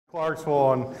Clarksville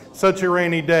on such a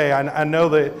rainy day. I know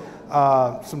that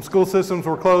some school systems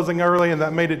were closing early and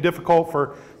that made it difficult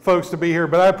for folks to be here,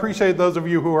 but I appreciate those of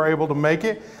you who are able to make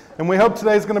it. And we hope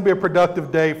today's going to be a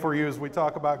productive day for you as we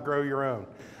talk about Grow Your Own.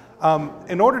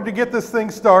 In order to get this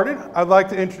thing started, I'd like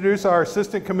to introduce our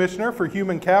Assistant Commissioner for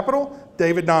Human Capital,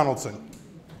 David Donaldson.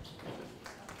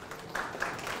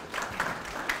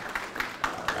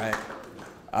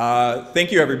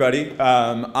 Thank you, everybody.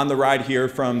 On the ride here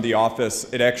from the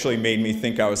office, it actually made me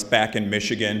think I was back in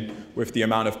Michigan with the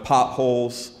amount of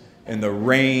potholes and the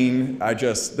rain.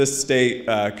 This state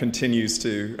continues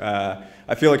to,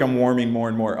 I feel like I'm warming more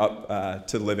and more up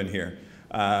to living here.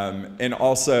 And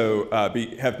also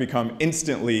have become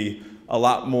instantly a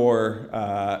lot more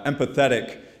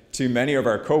empathetic to many of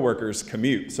our coworkers'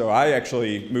 commute. So I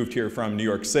actually moved here from New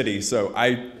York City, so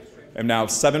I am now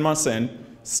 7 months in.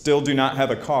 Still do not have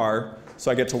a car,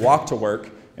 so I get to walk to work,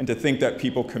 and to think that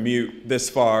people commute this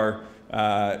far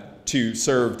to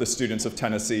serve the students of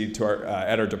Tennessee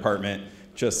at our department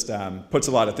just puts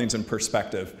a lot of things in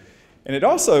perspective. And it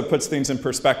also puts things in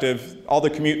perspective, all the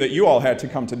commute that you all had to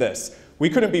come to this. We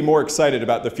couldn't be more excited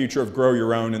about the future of Grow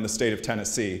Your Own in the state of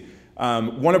Tennessee.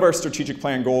 One of our strategic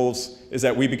plan goals is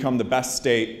that we become the best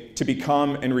state to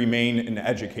become and remain an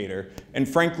educator. And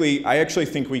frankly, I actually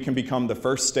think we can become the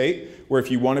first state where if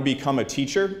you want to become a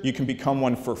teacher, you can become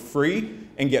one for free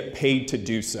and get paid to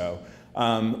do so.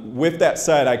 With that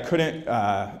said, I couldn't,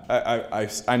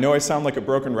 I know I sound like a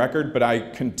broken record, but I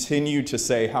continue to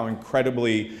say how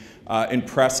incredibly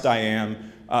impressed I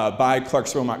am by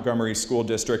Clarksville Montgomery School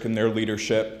District and their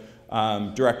leadership.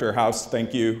 Director House,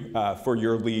 thank you for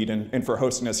your lead and for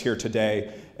hosting us here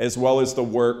today, as well as the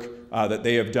work that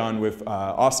they have done with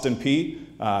Austin P.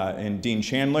 And Dean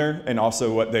Chandler, and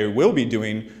also what they will be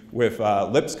doing with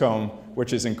Lipscomb,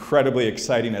 which is incredibly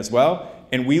exciting as well.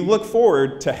 And we look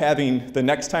forward to having, the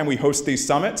next time we host these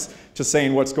summits, to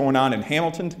saying what's going on in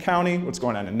Hamilton County, what's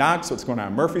going on in Knox, what's going on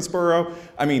in Murfreesboro.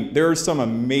 I mean, there are some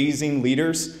amazing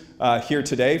leaders here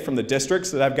today from the districts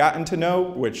that I've gotten to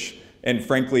know, and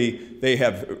frankly, they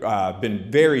have been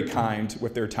very kind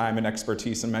with their time and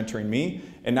expertise in mentoring me.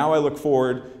 And now I look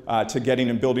forward to getting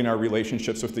and building our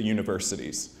relationships with the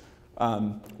universities.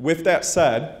 With that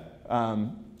said,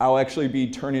 I'll actually be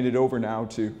turning it over now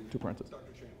to Prentice.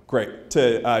 Great,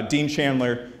 to Dean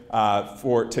Chandler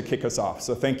to kick us off.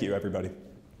 So thank you, everybody.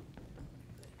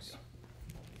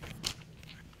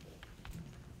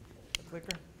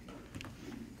 Clicker.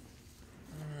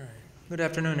 All right. Good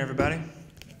afternoon, everybody.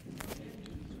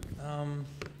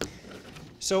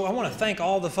 So I want to thank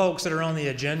all the folks that are on the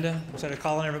agenda. Instead of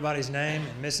calling everybody's name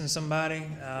and missing somebody,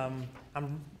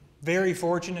 I'm very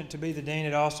fortunate to be the dean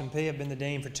at Austin P. I've been the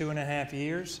dean for 2.5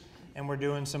 years, and we're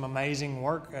doing some amazing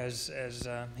work, as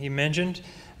he mentioned,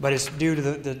 but it's due to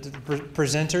the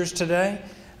presenters today.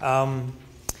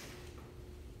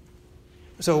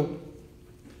 So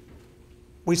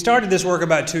we started this work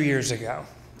about 2 years ago,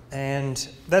 and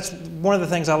that's one of the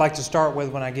things I like to start with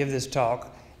when I give this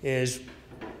talk. Is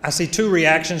I see two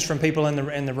reactions from people in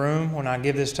the room when I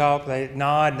give this talk. They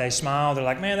nod, they smile, they're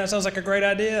like, man, that sounds like a great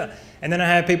idea. And then I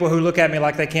have people who look at me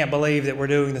like they can't believe that we're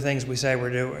doing the things we say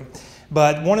we're doing.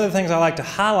 But one of the things I like to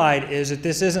highlight is that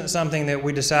this isn't something that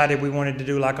we decided we wanted to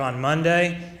do like on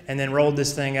Monday and then rolled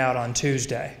this thing out on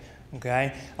Tuesday.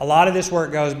 Okay? A lot of this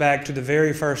work goes back to the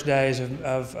very first days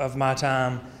of my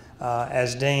time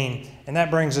as dean. And that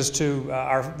brings us to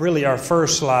our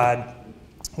first slide,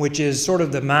 which is sort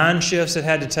of the mind shifts that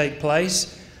had to take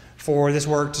place for this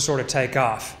work to sort of take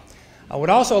off. I would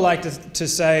also like to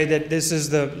say that this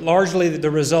is largely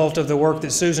the result of the work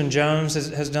that Susan Jones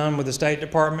has done with the State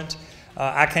Department.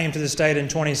 I came to the state in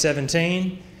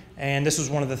 2017, and this was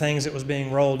one of the things that was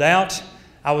being rolled out.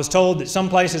 I was told that some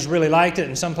places really liked it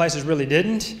and some places really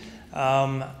didn't.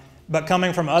 But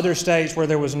coming from other states where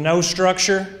there was no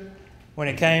structure when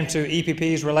it came to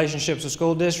EPP's relationships with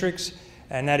school districts,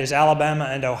 and that is Alabama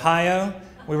and Ohio.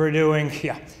 We were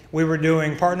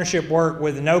doing partnership work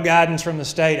with no guidance from the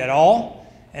state at all,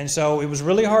 and so it was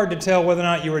really hard to tell whether or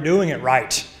not you were doing it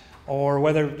right or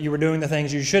whether you were doing the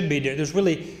things you should be doing. There's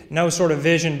really no sort of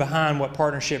vision behind what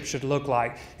partnership should look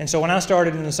like. And so when I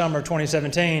started in the summer of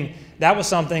 2017, that was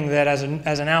something that as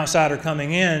an outsider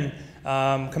coming in,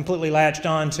 completely latched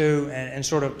onto and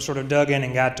sort of dug in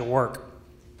and got to work.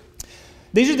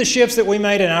 These are the shifts that we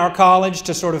made in our college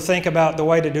to sort of think about the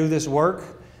way to do this work.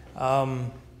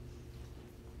 And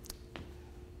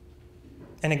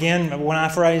again, when I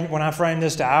framed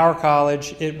this to our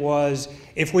college, it was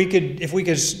if we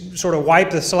could sort of wipe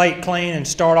the slate clean and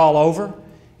start all over,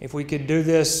 if we could do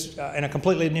this in a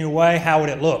completely new way, how would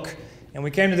it look? And we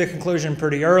came to the conclusion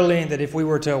pretty early that if we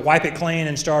were to wipe it clean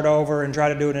and start over and try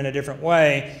to do it in a different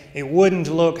way, it wouldn't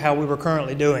look how we were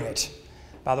currently doing it.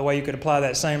 By the way, you could apply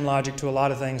that same logic to a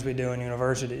lot of things we do in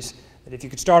universities. That if you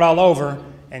could start all over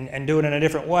and do it in a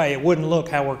different way, it wouldn't look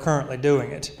how we're currently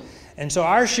doing it. And so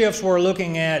our shifts were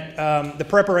looking at the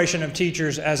preparation of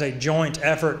teachers as a joint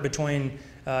effort between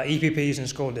EPPs and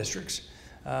school districts.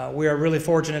 We are really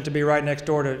fortunate to be right next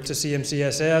door to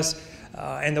CMCSS.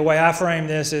 And the way I frame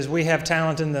this is we have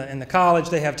talent in the college,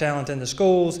 they have talent in the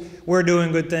schools, we're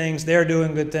doing good things, they're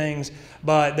doing good things,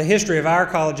 but the history of our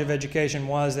College of Education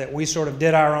was that we sort of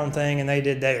did our own thing and they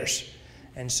did theirs.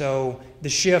 And so the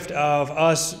shift of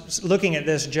us looking at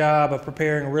this job of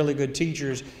preparing really good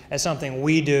teachers as something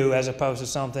we do as opposed to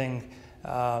something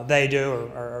they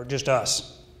do or just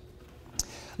us.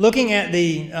 Looking at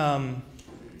the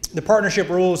partnership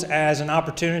rules as an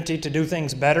opportunity to do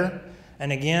things better.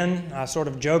 And again, I sort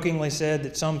of jokingly said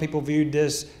that some people viewed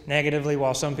this negatively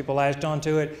while some people latched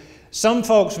onto it. Some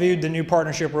folks viewed the new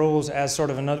partnership rules as sort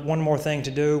of one more thing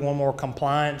to do, one more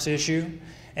compliance issue.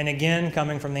 And again,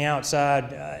 coming from the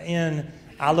outside in,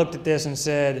 I looked at this and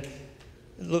said,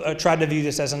 tried to view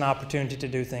this as an opportunity to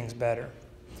do things better.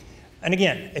 And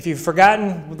again, if you've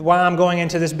forgotten why I'm going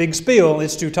into this big spiel,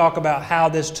 it's to talk about how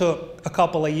this took a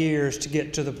couple of years to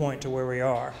get to the point to where we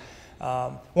are.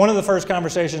 One of the first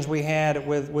conversations we had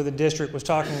with the district was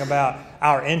talking about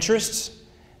our interests.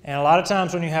 And a lot of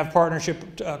times when you have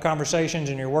partnership conversations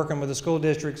and you're working with the school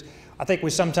districts, I think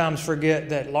we sometimes forget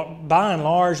that by and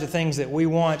large the things that we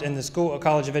want in the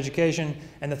College of Education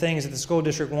and the things that the school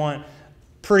district want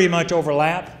pretty much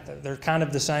overlap. They're kind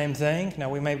of the same thing.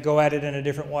 Now we may go at it in a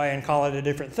different way and call it a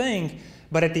different thing,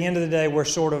 but at the end of the day we're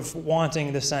sort of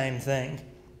wanting the same thing.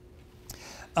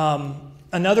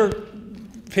 Another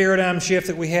paradigm shift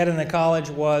that we had in the college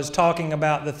was talking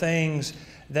about the things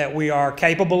that we are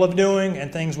capable of doing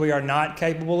and things we are not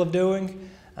capable of doing.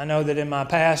 I know that in my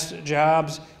past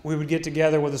jobs, we would get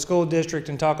together with the school district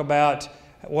and talk about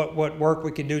what work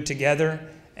we could do together.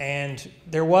 And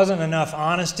there wasn't enough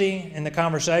honesty in the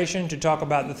conversation to talk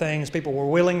about the things people were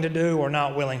willing to do or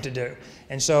not willing to do.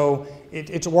 And so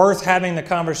it's worth having the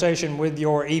conversation with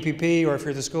your EPP, or if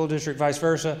you're the school district, vice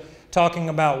versa, talking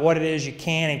about what it is you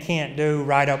can and can't do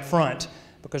right up front.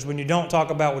 Because when you don't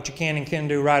talk about what you can and can't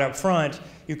do right up front,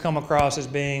 you come across as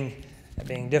being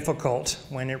difficult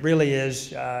when it really is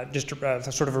just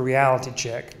a sort of a reality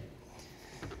check.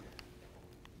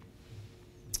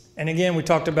 And again, we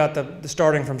talked about the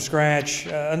starting from scratch.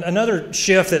 Another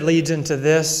shift that leads into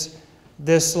this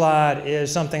slide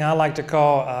is something I like to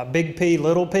call big P,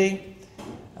 little p.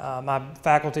 My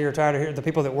faculty are tired of hearing, the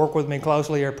people that work with me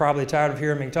closely are probably tired of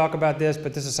hearing me talk about this,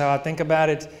 but this is how I think about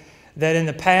it. That in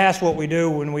the past, what we do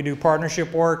when we do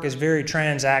partnership work is very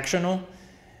transactional.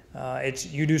 It's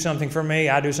you do something for me,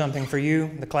 I do something for you.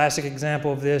 The classic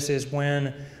example of this is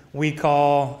when we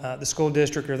call the school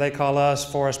district or they call us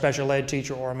for a special ed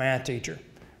teacher or a math teacher,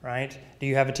 right? Do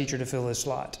you have a teacher to fill this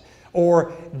slot?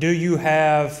 Or do you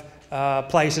have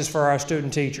places for our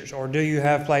student teachers? Or do you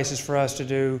have places for us to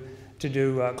do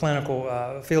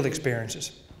clinical field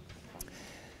experiences?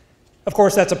 Of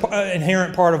course, that's an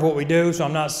inherent part of what we do, so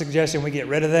I'm not suggesting we get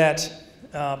rid of that.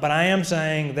 But I am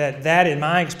saying that, in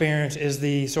my experience, is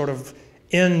the sort of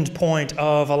end point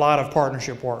of a lot of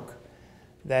partnership work.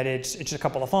 That it's a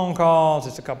couple of phone calls,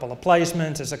 it's a couple of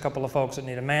placements, it's a couple of folks that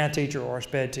need a math teacher or a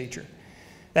sped teacher.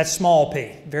 That's small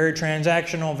p, very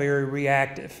transactional, very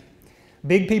reactive.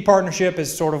 Big P partnership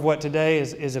is sort of what today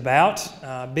is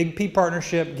about. Big P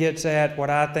partnership gets at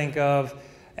what I think of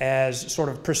as sort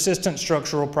of persistent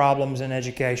structural problems in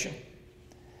education.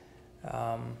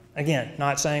 Again,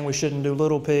 not saying we shouldn't do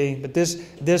little p, but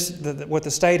what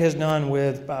the state has done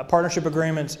with partnership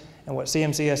agreements and what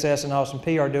CMCSS and Austin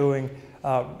P are doing,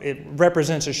 it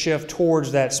represents a shift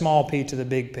towards that small p to the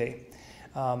big P.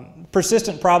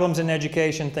 Persistent problems in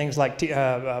education, things like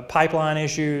pipeline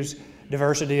issues,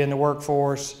 diversity in the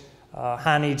workforce,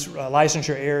 high needs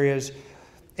licensure areas.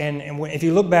 And if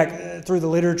you look back through the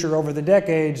literature over the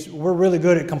decades, we're really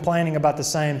good at complaining about the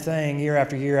same thing year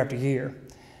after year after year.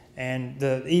 And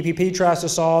the EPP tries to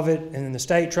solve it, and then the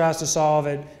state tries to solve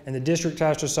it, and the district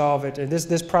tries to solve it. And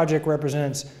this project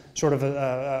represents sort of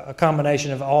a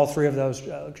combination of all three of those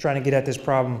trying to get at this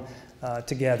problem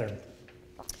together.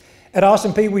 At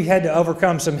Austin P, we had to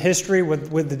overcome some history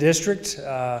with the district.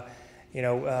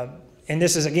 And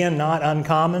this is, again, not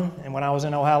uncommon. And when I was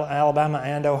in Alabama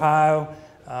and Ohio,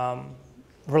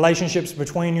 relationships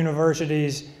between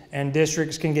universities and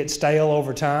districts can get stale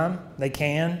over time. They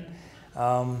can.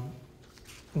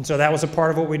 And so that was a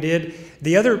part of what we did.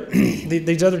 The other,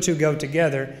 these other two go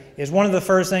together, is one of the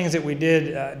first things that we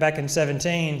did back in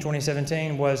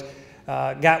 2017, was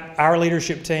got our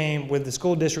leadership team with the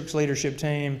school district's leadership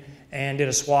team and did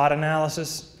a SWOT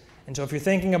analysis. And so if you're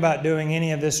thinking about doing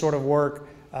any of this sort of work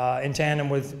in tandem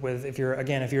with if you're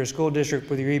a school district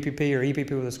with your EPP or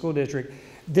EPP with a school district,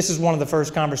 this is one of the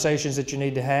first conversations that you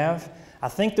need to have. I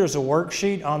think there's a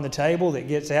worksheet on the table that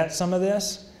gets at some of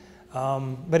this.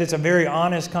 But it's a very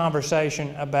honest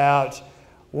conversation about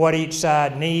what each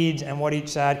side needs and what each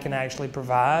side can actually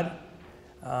provide.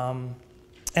 And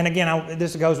again,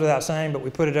 this goes without saying, but we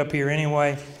put it up here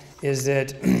anyway, is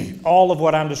that all of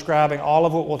what I'm describing, all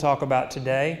of what we'll talk about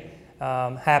today,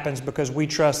 happens because we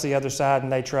trust the other side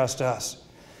and they trust us.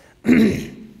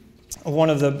 One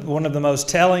of the most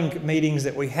telling meetings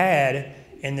that we had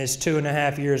in this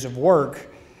 2.5 years of work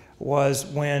was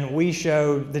when we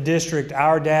showed the district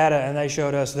our data and they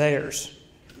showed us theirs.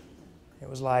 It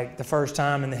was like the first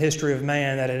time in the history of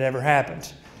man that it ever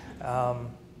happened.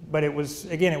 But it was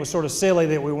sort of silly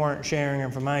that we weren't sharing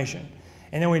information.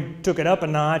 And then we took it up a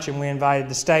notch and we invited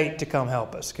the state to come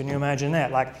help us. Can you imagine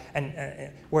that?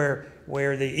 Where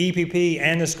the EPP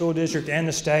and the school district and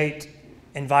the state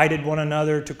invited one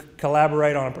another to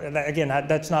collaborate on again,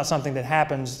 that's not something that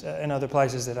happens in other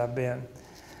places that I've been.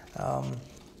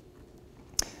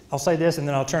 I'll say this and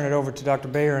then I'll turn it over to Dr.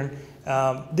 Barron.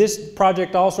 This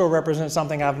project also represents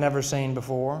something I've never seen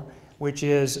before, which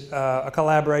is a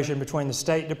collaboration between the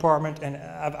State Department and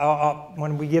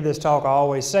when we give this talk, I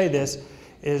always say this,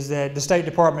 is that the State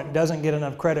Department doesn't get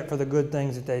enough credit for the good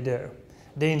things that they do.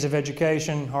 Deans of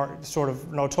education are sort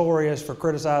of notorious for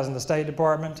criticizing the State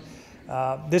Department.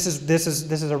 This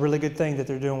is a really good thing that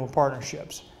they're doing with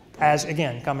partnerships, as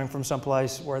again, coming from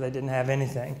someplace where they didn't have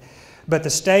anything. But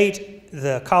the state,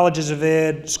 the colleges of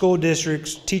ed, school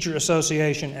districts, teacher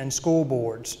association, and school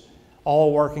boards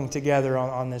all working together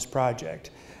on this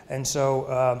project. And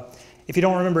so if you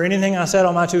don't remember anything I said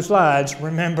on my 2 slides,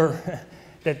 remember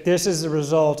that this is the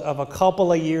result of a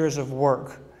couple of years of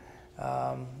work.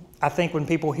 I think when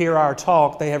people hear our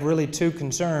talk, they have really 2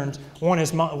 concerns. One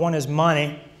is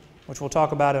money, which we'll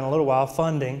talk about in a little while,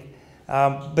 funding.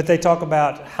 But they talk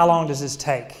about how long does this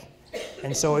take?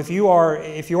 And so if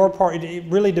you're part, it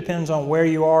really depends on where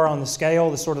you are on the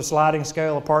scale, the sort of sliding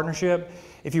scale of partnership.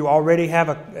 If you already have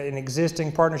an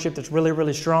existing partnership that's really,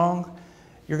 really strong,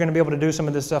 you're going to be able to do some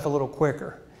of this stuff a little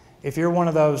quicker. If you're one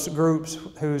of those groups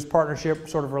whose partnership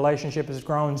sort of relationship has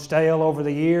grown stale over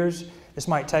the years, this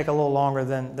might take a little longer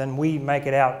than we make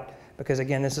it out, because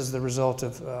again, this is the result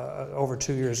of over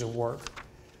 2 years of work.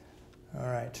 All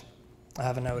right. I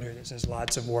have a note here that says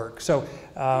lots of work. So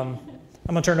I'm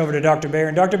going to turn it over to Dr.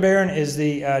 Barron. Dr. Barron is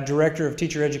the Director of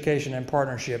Teacher Education and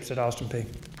Partnerships at Austin Peay.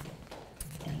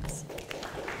 Thanks.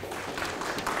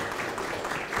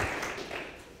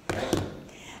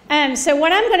 So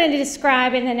what I'm going to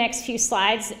describe in the next few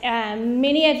slides,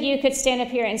 many of you could stand up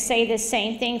here and say the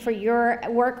same thing for your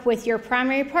work with your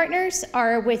primary partners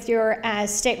or with your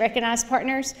state-recognized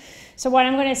partners. So what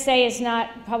I'm going to say is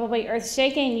not probably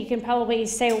earth-shaking. You can probably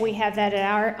say we have that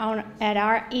at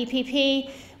our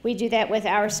EPP. We do that with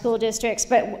our school districts.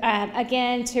 But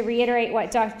again, to reiterate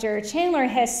what Dr. Chandler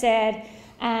has said,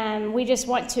 we just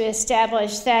want to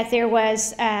establish that there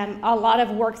was a lot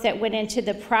of work that went into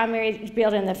the primary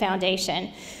building the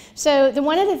foundation. So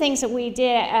one of the things that we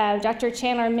did, Dr.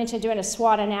 Chandler mentioned doing a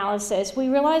SWOT analysis. We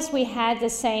realized we had the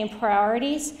same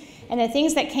priorities. And the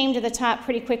things that came to the top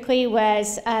pretty quickly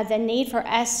was the need for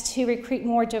us to recruit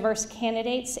more diverse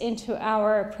candidates into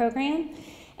our program.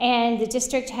 And the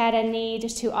district had a need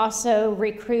to also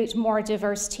recruit more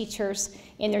diverse teachers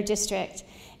in their district.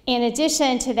 In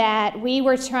addition to that, we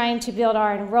were trying to build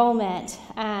our enrollment.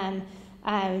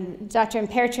 Dr.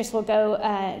 Imperatrice will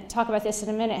go talk about this in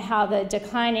a minute, how the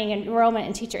declining enrollment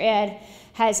in teacher ed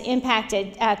has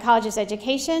impacted colleges'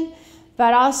 education.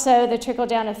 But also the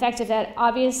trickle-down effect of that,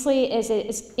 obviously, is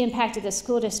it's impacted the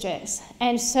school districts.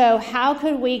 And so how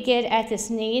could we get at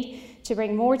this need to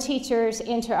bring more teachers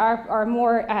into or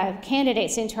more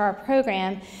candidates into our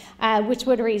program, which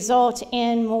would result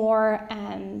in more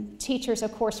teachers,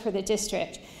 of course, for the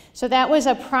district. So that was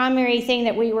a primary thing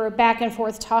that we were back and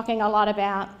forth talking a lot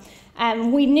about.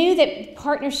 We knew that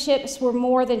partnerships were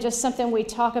more than just something we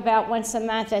talk about once a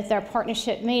month at their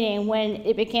partnership meeting when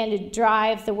it began to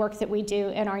drive the work that we do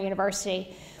in our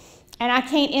university. And I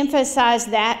can't emphasize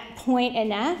that point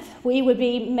enough. We would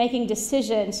be making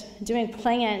decisions, doing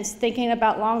plans, thinking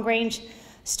about long-range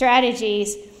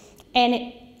strategies, and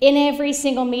in every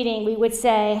single meeting we would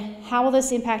say, how will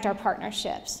this impact our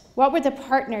partnerships? What would the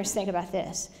partners think about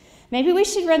this? maybe we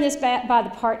should run this by the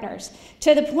partners,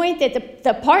 to the point that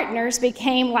the partners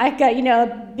became like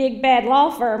a big bad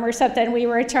law firm or something we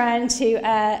were trying to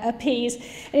appease.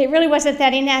 And it really wasn't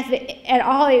that enough at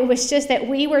all. It was just that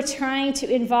we were trying to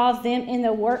involve them in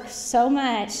the work so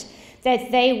much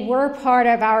that they were part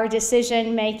of our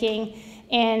decision making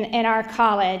in our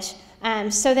college,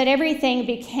 so that everything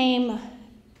became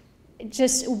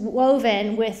just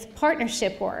woven with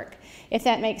partnership work, if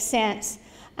that makes sense.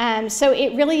 So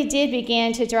it really did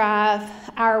begin to drive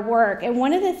our work. And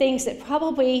one of the things that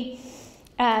probably,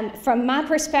 from my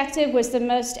perspective, was the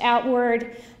most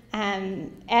outward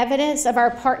evidence of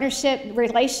our partnership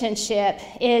relationship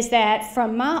is that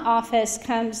from my office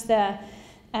comes the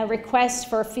request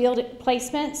for field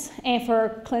placements and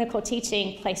for clinical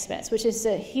teaching placements, which is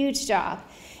a huge job.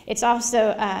 It's also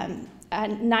a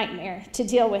nightmare to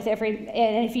deal with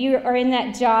and if you are in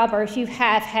that job or if you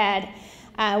have had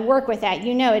work with that,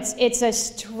 you know it's a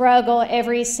struggle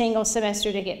every single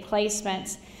semester to get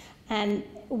placements. And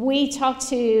we talked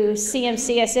to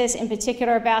CMCSS in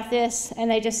particular about this,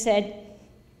 and they just said,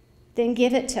 then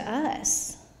give it to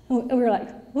us. And we were like,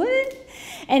 what?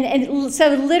 And so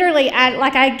literally,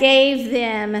 I gave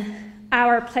them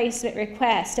our placement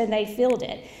request, and they filled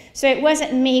it. So it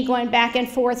wasn't me going back and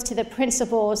forth to the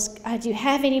principals, do you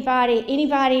have anybody?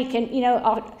 Anybody can,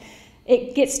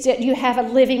 it gets to, you have a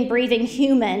living, breathing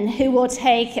human who will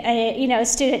take a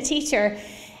student teacher.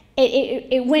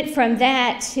 It went from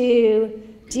that to,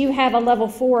 do you have a level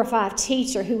 4 or 5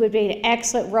 teacher who would be an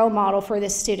excellent role model for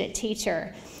this student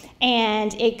teacher?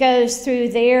 And it goes through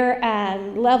their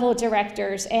level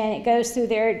directors, and it goes through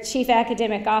their chief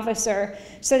academic officer,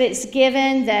 so that it's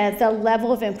given the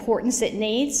level of importance it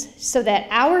needs, so that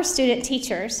our student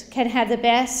teachers can have the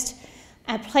best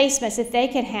placements that they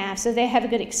can have, so they have a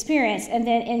good experience, and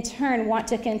then in turn want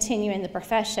to continue in the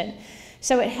profession.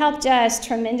 So it helped us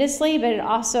tremendously, but it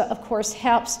also, of course,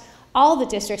 helps all the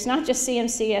districts, not just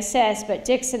CMCSS, but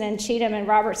Dixon and Cheatham and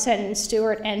Robertson and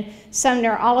Stewart and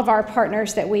Sumner, all of our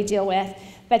partners that we deal with.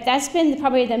 But that's been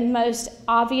probably the most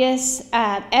obvious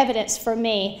evidence for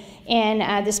me in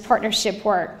this partnership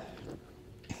work.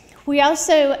 We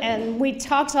also, we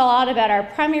talked a lot about our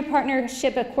primary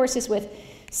partnership, of course, is with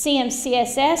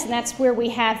CMCSS, and that's where we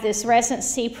have this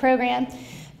residency program.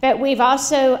 But we've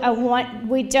also,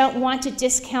 we don't want to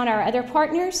discount our other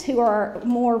partners who are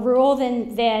more rural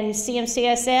than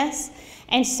CMCSS.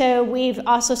 And so we've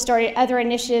also started other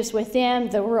initiatives with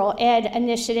them, the Rural Ed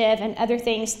Initiative and other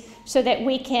things, so that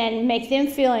we can make them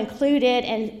feel included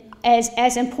and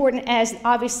as important as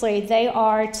obviously they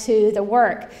are to the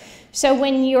work. So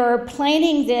when you're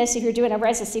planning this, if you're doing a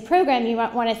residency program, you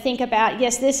might want to think about,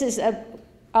 yes, this is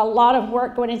a lot of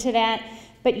work going into that,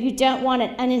 but you don't want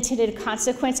an unintended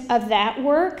consequence of that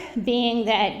work being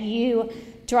that you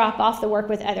drop off the work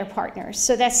with other partners.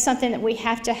 So that's something that we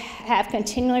have to have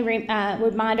continually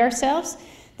remind ourselves,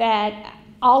 that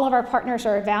all of our partners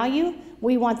are of value.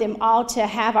 We want them all to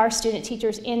have our student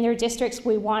teachers in their districts.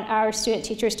 We want our student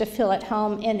teachers to feel at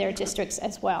home in their districts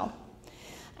as well.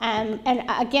 And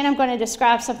again, I'm going to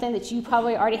describe something that you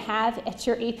probably already have at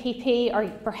your EPP, or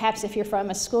perhaps if you're from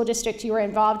a school district you were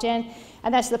involved in,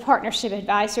 and that's the Partnership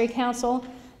Advisory Council.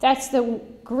 That's the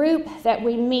group that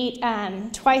we meet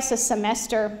twice a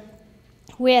semester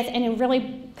with, and it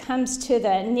really comes to the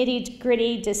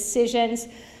nitty-gritty decisions,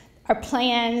 our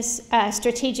plans,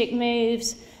 strategic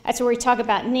moves. That's where we talk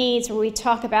about needs, where we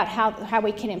talk about how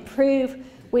we can improve.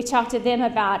 We talk to them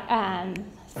about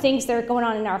things that are going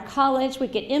on in our college. We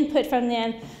get input from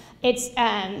them. It's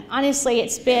honestly,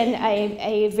 it's been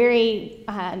a very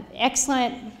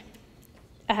excellent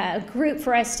group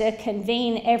for us to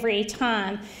convene every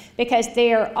time, because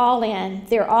they're all in.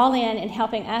 They're all in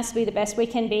helping us be the best we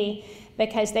can be,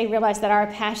 because they realize that our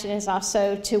passion is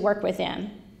also to work with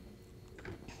them.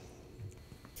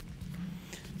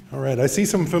 All right, I see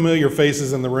some familiar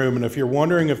faces in the room, and if you're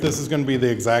wondering if this is going to be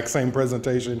the exact same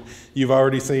presentation you've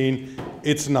already seen,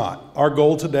 it's not. Our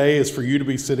goal today is for you to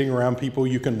be sitting around people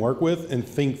you can work with and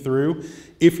think through.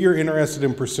 If you're interested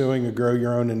in pursuing a Grow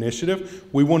Your Own initiative,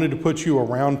 we wanted to put you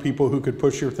around people who could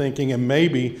push your thinking, and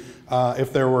maybe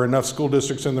if there were enough school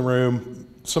districts in the room,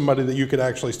 somebody that you could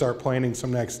actually start planning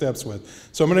some next steps with.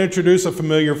 So I'm going to introduce a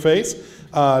familiar face,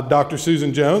 Dr.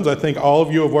 Susan Jones. I think all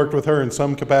of you have worked with her in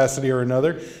some capacity or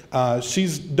another.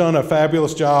 She's done a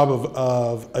fabulous job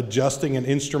of adjusting an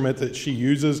instrument that she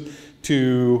uses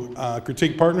to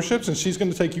critique partnerships, and she's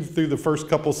going to take you through the first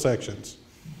couple sections.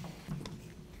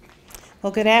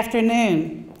 Well, good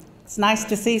afternoon. It's nice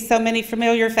to see so many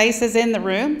familiar faces in the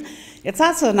room. It's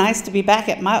also nice to be back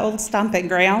at my old stomping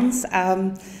grounds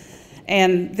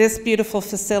and this beautiful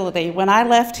facility. When I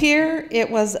left here, it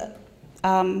was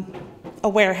a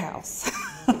warehouse.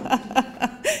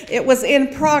 It was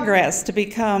in progress to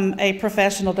become a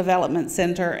professional development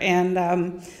center,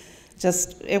 and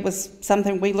it was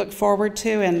something we looked forward to,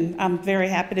 and I'm very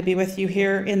happy to be with you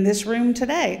here in this room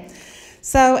today.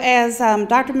 So as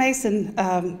Dr. Mason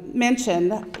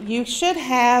mentioned, you should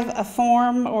have a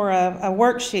form or a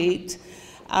worksheet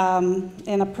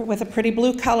with a pretty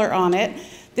blue color on it.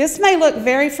 This may look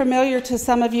very familiar to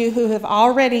some of you who have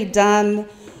already done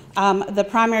the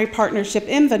primary partnership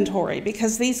inventory,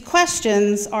 because these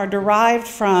questions are derived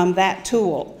from that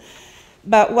tool.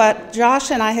 But what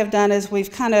Josh and I have done is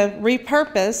we've kind of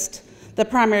repurposed the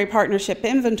primary partnership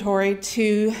inventory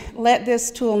to let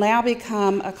this tool now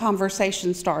become a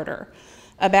conversation starter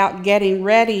about getting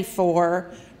ready for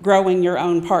growing your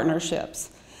own partnerships.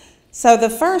 So the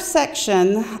first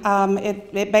section,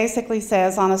 it basically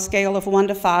says on a scale of 1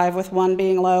 to 5, with 1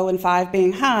 being low and 5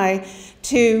 being high,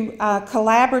 to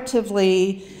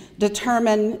collaboratively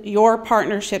determine your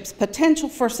partnership's potential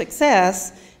for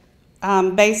success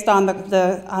based on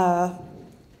the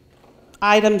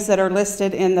items that are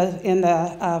listed in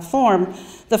the form,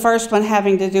 the first one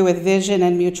having to do with vision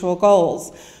and mutual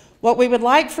goals. What we would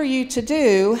like for you to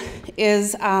do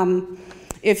is,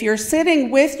 if you're sitting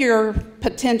with your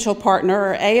potential partner,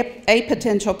 or a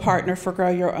potential partner for Grow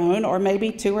Your Own, or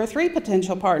maybe 2 or 3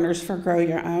 potential partners for Grow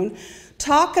Your Own,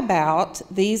 talk about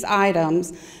these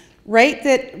items, rate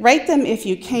them if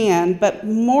you can, but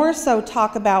more so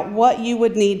talk about what you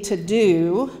would need to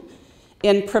do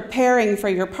in preparing for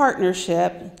your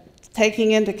partnership,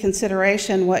 taking into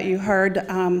consideration what you heard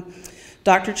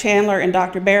Dr. Chandler and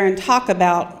Dr. Barron talk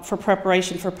about for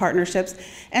preparation for partnerships,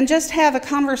 and just have a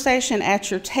conversation at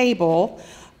your table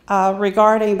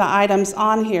regarding the items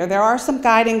on here. There are some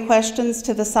guiding questions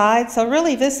to the side, so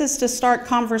really this is to start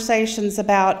conversations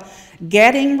about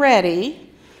getting ready.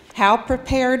 How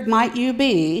prepared might you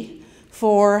be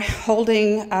for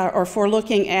holding or for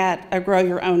looking at a Grow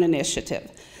Your Own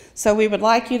initiative? So we would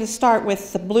like you to start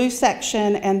with the blue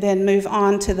section and then move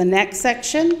on to the next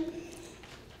section.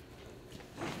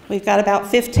 We've got about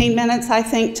 15 minutes, I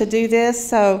think, to do this.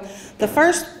 So the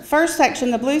first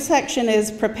section, the blue section,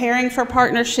 is preparing for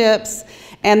partnerships,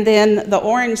 and then the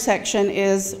orange section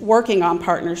is working on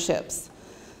partnerships.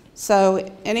 So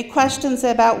any questions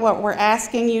about what we're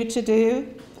asking you to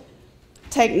do?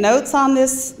 Take notes on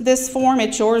this form.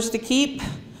 It's yours to keep.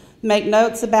 Make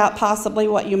notes about possibly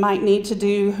what you might need to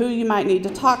do, who you might need to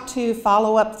talk to,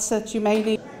 follow-ups that you may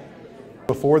need.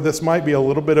 Before, this might be a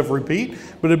little bit of repeat,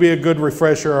 but it'd be a good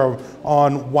refresher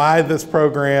on why this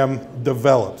program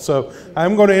developed. So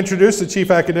I'm going to introduce the Chief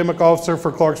Academic Officer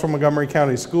for Clarksville Montgomery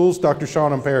County Schools, Dr.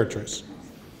 Sean Imperatrice.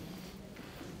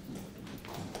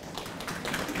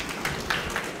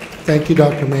 Thank you,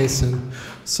 Dr. Mason.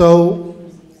 So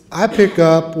I pick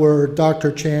up where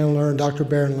Dr. Chandler and Dr.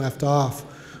 Barron left off.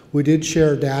 We did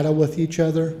share data with each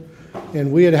other,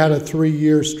 and we had a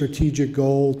 3-year strategic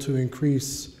goal to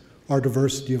increase our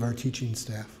diversity of our teaching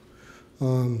staff.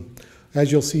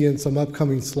 As you'll see in some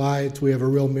upcoming slides, we have a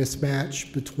real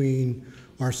mismatch between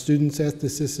our students'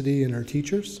 ethnicity and our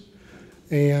teachers.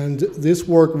 And this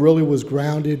work really was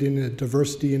grounded in a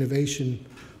diversity innovation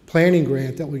planning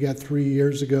grant that we got 3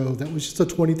 years ago. That was just a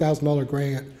 $20,000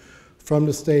 grant from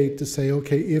the state to say,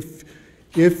 okay,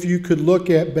 if you could look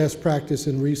at best practice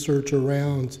and research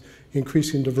around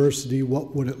increasing diversity,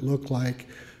 what would it look like?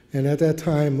 And at that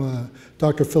time,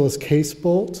 Dr. Phyllis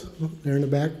Casebolt, there in the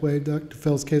back way, Dr.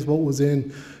 Phyllis Casebolt was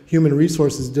in Human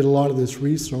Resources, did a lot of this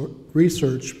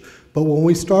research. But when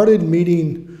we started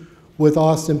meeting with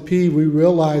Austin Peay, we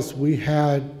realized we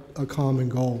had a common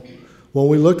goal. When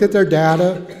we looked at their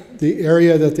data, the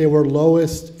area that they were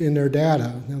lowest in their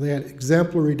data, now they had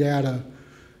exemplary data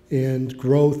and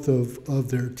growth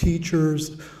of their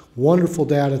teachers, wonderful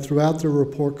data throughout their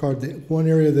report card. One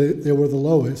area that they were the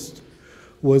lowest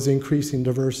was increasing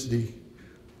diversity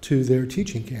to their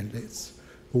teaching candidates.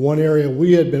 One area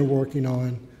we had been working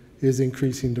on is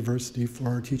increasing diversity for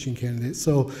our teaching candidates.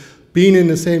 So being in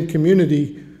the same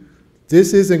community,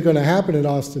 this isn't going to happen at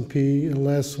Austin Peay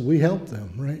unless we help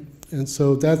them, right? And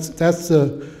so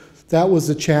that was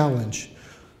the challenge.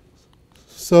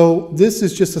 So this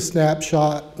is just a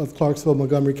snapshot of Clarksville,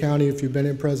 Montgomery County. If you've been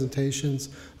in presentations,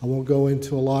 I won't go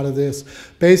into a lot of this.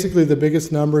 Basically, the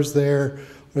biggest numbers there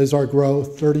is our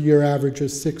growth. 30-year average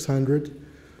is 600.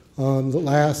 Three of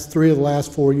the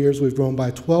last 4 years, we've grown by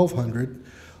 1,200.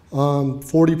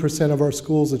 40% of our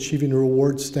schools achieving a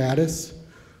reward status,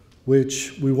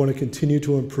 which we want to continue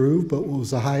to improve, but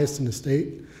was the highest in the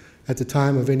state at the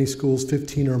time of any schools,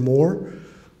 15 or more.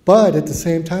 But at the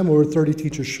same time, we were 30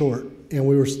 teachers short, and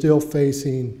we were still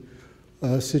facing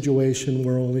a situation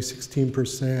where only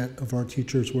 16% of our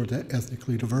teachers were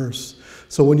ethnically diverse.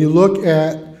 So when you look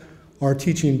at our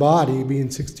teaching body being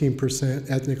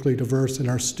 16% ethnically diverse and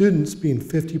our students being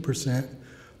 50%,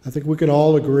 I think we can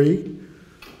all agree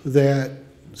that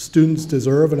students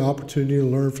deserve an opportunity to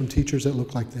learn from teachers that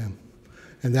look like them.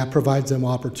 And that provides them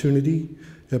opportunity.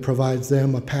 It provides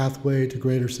them a pathway to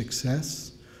greater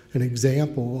success, an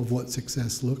example of what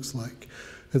success looks like.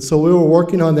 And so we were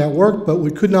working on that work, but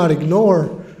we could not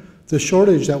ignore the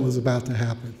shortage that was about to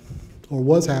happen, or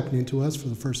was happening to us for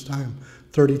the first time,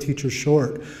 30 teachers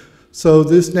short. So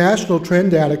this national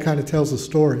trend data kind of tells a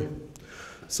story.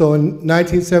 So in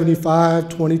 1975,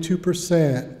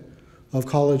 22% of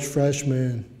college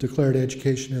freshmen declared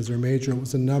education as their major. It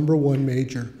was the #1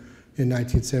 major in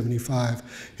 1975.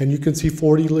 And you can see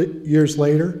 40 years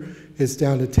later, it's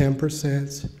down to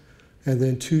 10%, and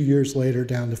then 2 years later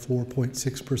down to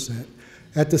 4.6%.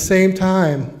 At the same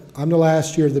time, I'm the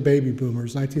last year of the baby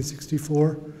boomers,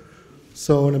 1964.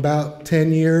 So in about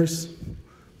 10 years,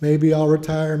 maybe I'll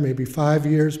retire, maybe 5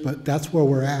 years, but that's where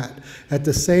we're at. At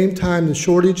the same time the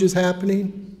shortage is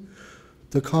happening,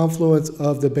 the confluence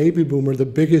of the baby boomer, the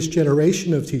biggest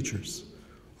generation of teachers,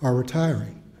 are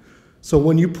retiring. So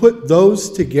when you put those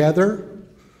together,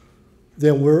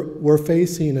 then we're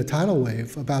facing a tidal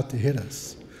wave about to hit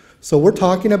us. So we're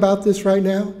talking about this right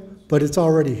now, but it's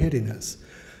already hitting us.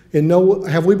 And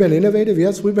have we been innovative?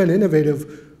 Yes, we've been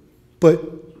innovative, but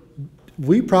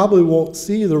we probably won't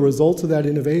see the results of that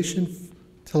innovation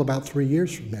till about 3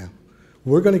 years from now.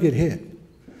 We're going to get hit,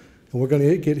 and we're going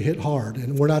to get hit hard,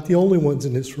 and we're not the only ones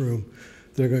in this room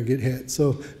that are going to get hit.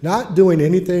 So not doing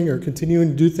anything or continuing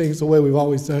to do things the way we've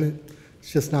always done it,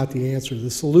 it's just not the answer. The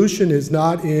solution is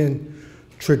not in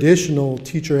traditional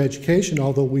teacher education,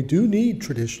 although we do need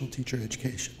traditional teacher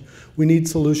education. We need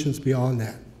solutions beyond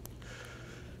that.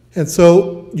 And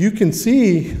so you can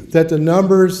see that the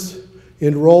numbers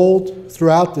enrolled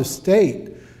throughout the state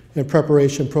in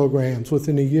preparation programs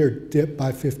within a year dipped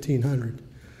by 1,500.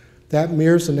 That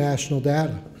mirrors the national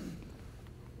data.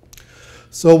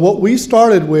 So what we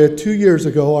started with 2 years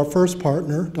ago, our first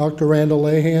partner, Dr. Randall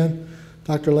Lahan.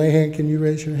 Dr. Lahan, can you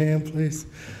raise your hand, please?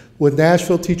 With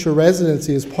Nashville Teacher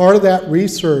Residency, as part of that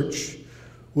research,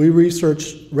 we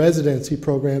researched residency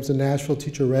programs in Nashville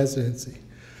Teacher Residency.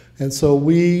 And so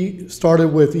we started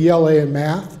with ELA and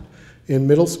math in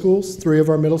middle schools, 3 of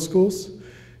our middle schools,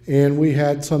 and we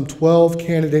had some 12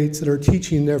 candidates that are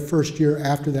teaching their first year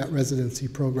after that residency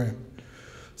program.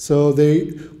 So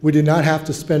we did not have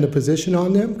to spend a position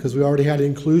on them because we already had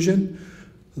inclusion.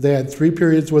 They had 3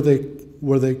 periods where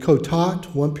they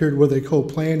co-taught, 1 period where they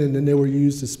co-planned, and then they were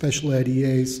used as special ed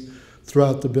EAs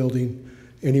throughout the building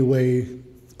any way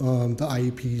the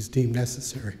IEPs deemed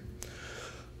necessary.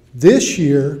 This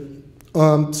year,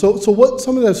 so what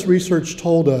some of this research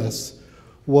told us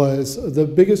was the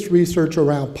biggest research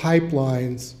around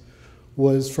pipelines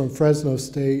was from Fresno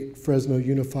State, Fresno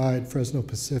Unified, Fresno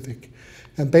Pacific.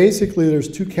 And basically there's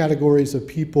 2 categories of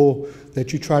people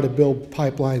that you try to build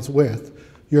pipelines with.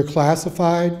 Your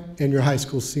classified and your high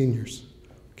school seniors,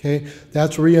 okay?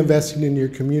 That's reinvesting in your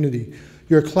community.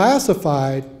 Your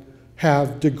classified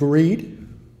have degreed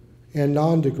and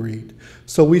non-degreed.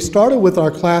 So we started with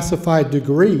our classified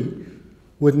degree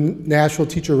with Nashville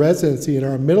Teacher Residency in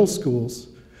our middle schools,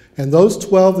 and those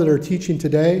 12 that are teaching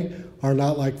today are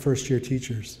not like first-year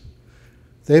teachers.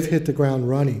 They've hit the ground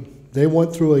running. They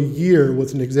went through a year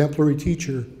with an exemplary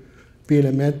teacher being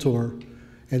a mentor,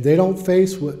 and they don't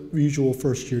face what usual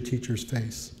first-year teachers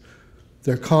face.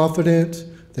 They're confident,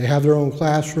 they have their own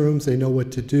classrooms, they know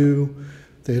what to do,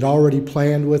 they'd already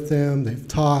planned with them, they've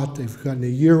taught, they've gotten a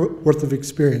year worth of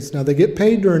experience. Now they get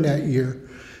paid during that year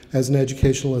as an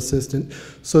educational assistant.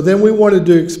 So then we wanted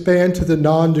to expand to the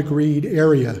non-degreed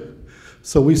area.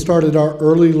 So we started our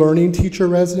early learning teacher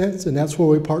residence, and that's where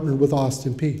we partnered with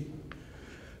Austin Peay.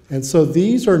 And so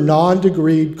these are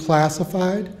non-degreed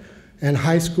classified and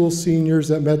high school seniors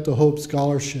that met the Hope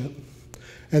Scholarship.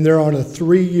 And they're on a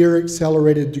 3-year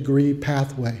accelerated degree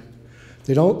pathway.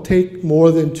 They don't take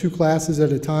more than 2 classes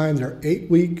at a time. They're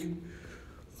 8-week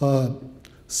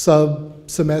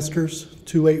sub-semesters,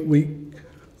 2 8-week,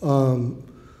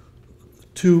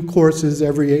 2 courses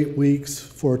every 8 weeks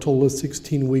for a total of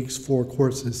 16 weeks, 4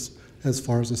 courses as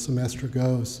far as the semester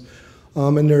goes.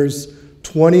 And there's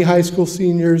 20 high school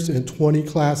seniors and 20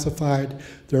 classified.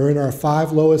 They're in our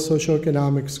 5 lowest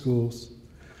socioeconomic schools,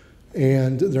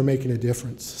 and they're making a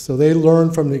difference. So they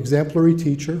learn from an exemplary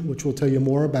teacher, which we'll tell you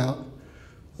more about,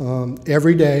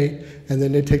 every day, and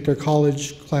then they take their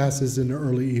college classes in the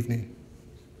early evening.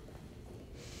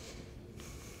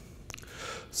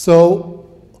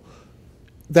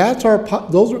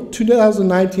 those are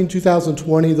 2019,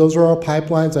 2020, those are our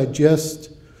pipelines. I just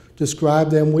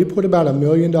described them. We put about $1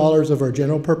 million of our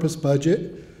general purpose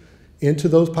budget into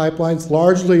those pipelines.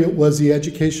 Largely it was the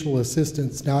educational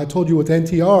assistance. Now I told you with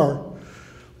NTR,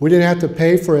 we didn't have to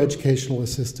pay for educational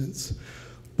assistance.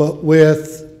 But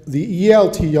with the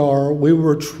ELTR, we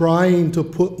were trying to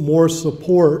put more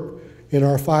support in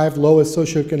our 5 lowest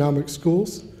socioeconomic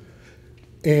schools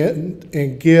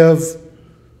and give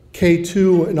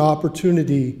K2 an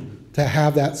opportunity to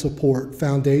have that support,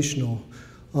 foundational.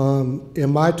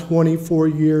 In my 24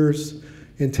 years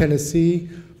in Tennessee,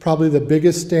 probably the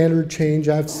biggest standard change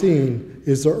I've seen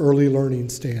is the early learning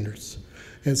standards.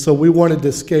 And so we wanted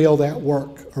to scale that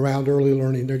work around early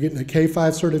learning. They're getting a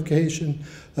K5 certification,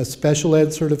 a special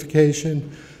ed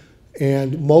certification,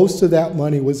 and most of that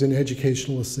money was in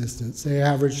educational assistance. They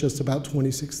averaged just about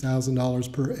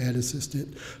 $26,000 per ed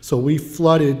assistant. So we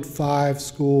flooded 5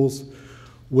 schools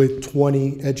with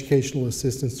 20 educational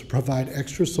assistants to provide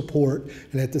extra support.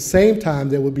 And at the same time,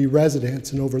 there would be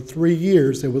residents, and over 3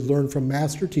 years, they would learn from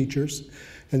master teachers.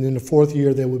 And then the 4th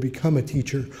year, they would become a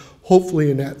teacher,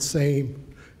 hopefully in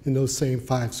those same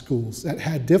 5 schools that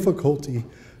had difficulty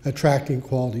attracting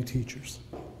quality teachers.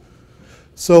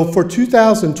 So for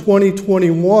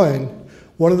 2020-21,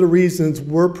 one of the reasons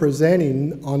we're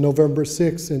presenting on November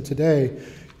 6th and today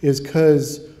is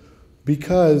because we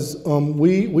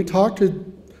talked to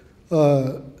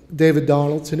David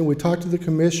Donaldson and we talked to the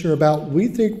commissioner about, we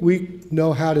think we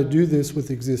know how to do this with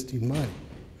existing money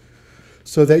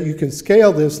so that you can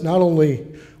scale this not only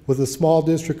with a small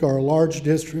district or a large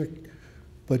district,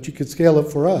 but you could scale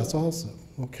it for us also.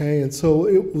 Okay, and so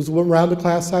it was around the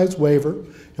class size waiver,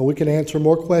 and we can answer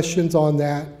more questions on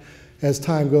that as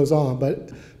time goes on. But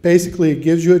basically, it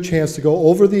gives you a chance to go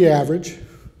over the average,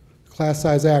 class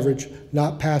size average,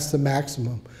 not past the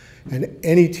maximum. And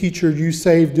any teacher you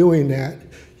save doing that,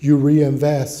 you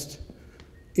reinvest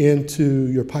into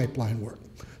your pipeline work.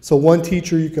 So one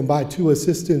teacher, you can buy 2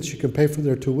 assistants, you can pay for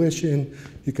their tuition,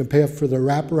 you can pay for their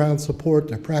wraparound support,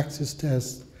 their practice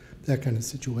tests, that kind of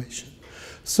situation.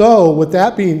 So with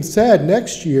that being said,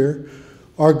 next year,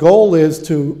 our goal is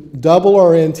to double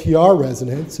our NTR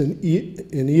residents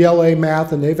in ELA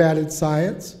math, and they've added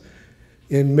science.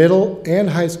 In middle and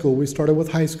high school, we started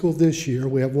with high school this year.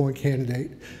 We have 1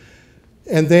 candidate.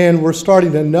 And then we're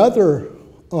starting another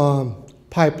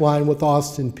pipeline with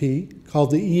Austin P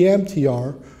called the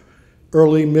EMTR,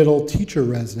 Early Middle Teacher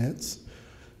Residents.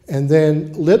 And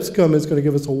then Lipscomb is going to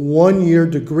give us a 1-year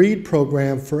degree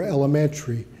program for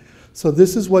elementary. So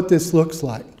this is what this looks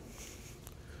like.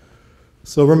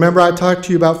 So remember I talked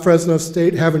to you about Fresno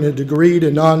State having a degreed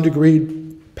and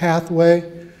non-degreed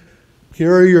pathway?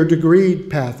 Here are your degreed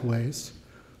pathways.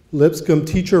 Lipscomb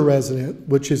Teacher Resident,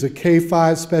 which is a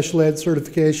K5 special ed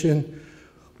certification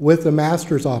with a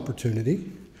master's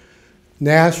opportunity.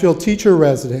 Nashville Teacher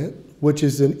Resident, which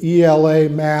is an ELA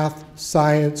math,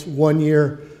 science,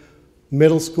 1-year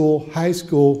middle school, high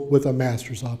school with a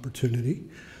master's opportunity.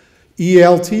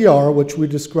 ELTR, which we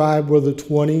described were the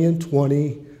 20 and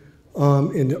 20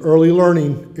 in the early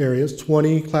learning areas,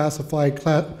 20 classified,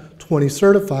 20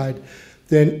 certified.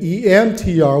 Then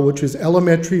EMTR, which is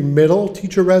elementary middle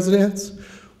teacher residents,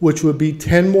 which would be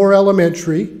 10 more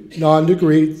elementary,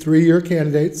 non-degree, 3-year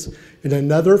candidates in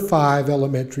another 5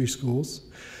 elementary schools.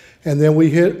 And then we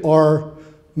hit our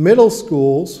middle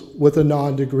schools with a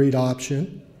non-degreed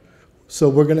option. So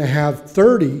we're going to have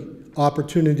 30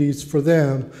 opportunities for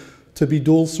them to be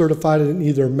dual certified in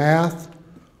either math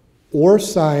or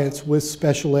science with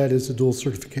special ed as a dual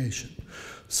certification.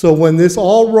 So when this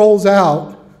all rolls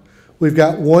out, we've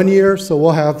got 1 year, so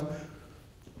we'll have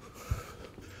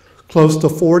close to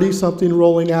 40 something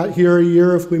rolling out here a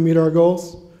year if we meet our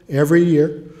goals, every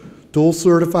year. Dual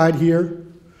certified here,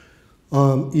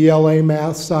 ELA,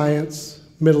 math, science,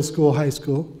 middle school, high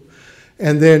school.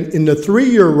 And then in the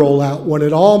 3-year rollout, when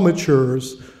it all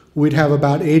matures, we'd have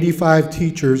about 85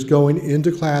 teachers going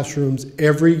into classrooms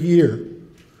every year,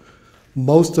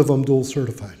 most of them dual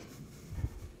certified.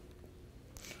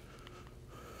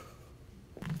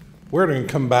 We're going to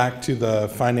come back to the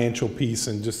financial piece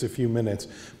in just a few minutes,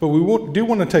 but we do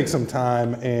want to take some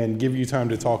time and give you time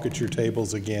to talk at your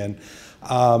tables again.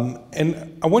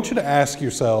 And I want you to ask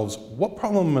yourselves, what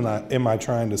problem am I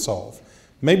trying to solve?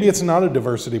 Maybe it's not a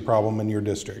diversity problem in your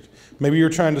district. Maybe you're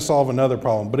trying to solve another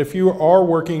problem. But if you are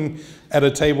working at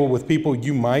a table with people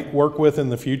you might work with in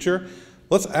the future,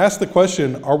 let's ask the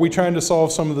question, are we trying to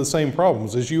solve some of the same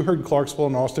problems? As you heard Clarksville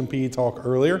and Austin P talk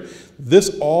earlier,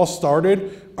 this all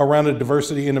started around a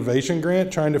diversity innovation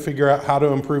grant, trying to figure out how to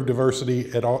improve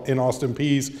diversity in Austin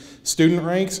Peay's student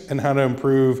ranks and how to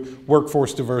improve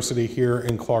workforce diversity here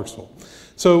in Clarksville.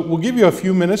 So we'll give you a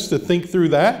few minutes to think through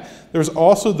that. There's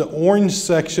also the orange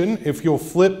section. If you'll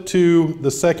flip to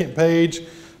the second page,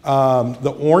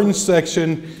 the orange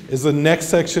section is the next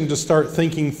section to start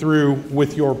thinking through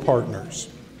with your partners.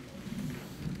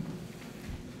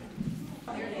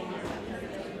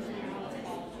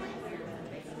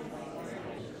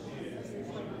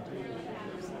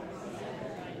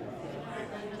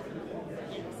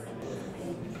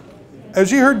 As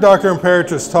you heard Dr.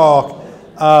 Imperatrice talk,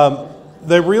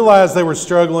 they realized they were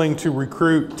struggling to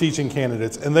recruit teaching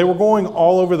candidates, and they were going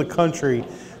all over the country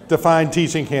to find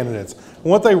teaching candidates. And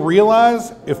what they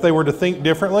realized, if they were to think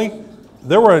differently,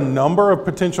 there were a number of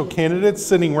potential candidates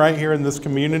sitting right here in this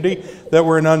community that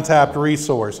were an untapped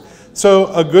resource.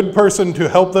 So a good person to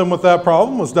help them with that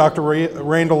problem was Dr.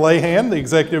 Randall Lahan, the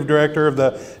Executive Director of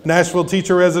the Nashville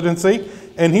Teacher Residency.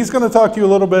 And he's going to talk to you a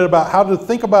little bit about how to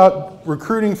think about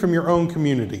recruiting from your own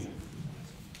community.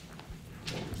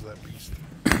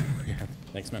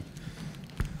 Thanks, man.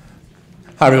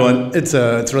 Hi, everyone. It's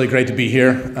really great to be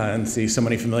here and see so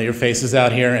many familiar faces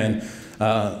out here, and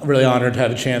really honored to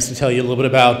have a chance to tell you a little bit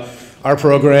about our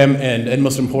program and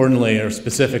most importantly, or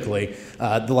specifically,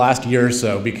 the last year or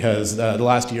so, because the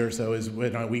last year or so is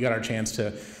when we got our chance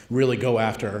to really go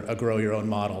after a Grow Your Own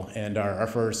model. And our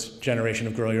first generation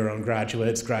of Grow Your Own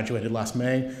graduates graduated last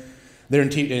May. They're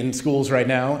in schools right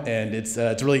now, and it's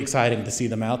really exciting to see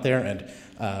them out there. And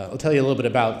I'll tell you a little bit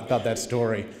about that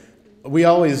story. We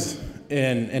always,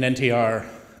 in NTR,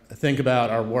 think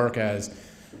about our work as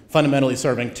fundamentally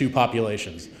serving two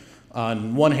populations.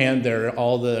 On one hand, there are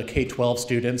all the K-12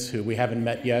 students who we haven't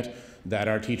met yet that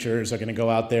our teachers are going to go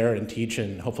out there and teach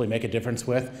and hopefully make a difference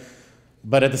with.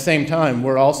 But at the same time,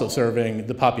 we're also serving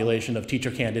the population of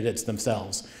teacher candidates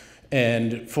themselves.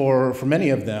 And for many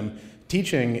of them,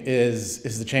 teaching is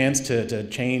the chance to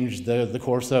change the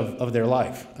course of their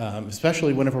life,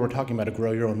 especially whenever we're talking about a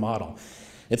Grow Your Own model.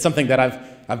 It's something that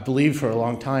I've believed for a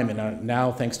long time, and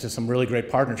now, thanks to some really great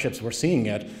partnerships, we're seeing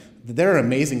it. There are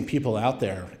amazing people out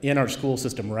there in our school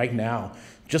system right now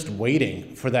just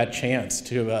waiting for that chance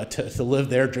to live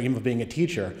their dream of being a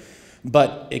teacher.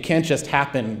 But it can't just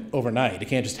happen overnight. It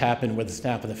can't just happen with a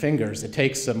snap of the fingers. It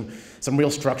takes some real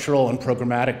structural and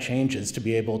programmatic changes to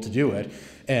be able to do it.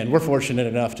 And we're fortunate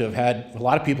enough to have had a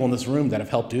lot of people in this room that have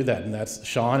helped do that, and that's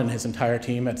Sean and his entire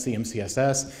team at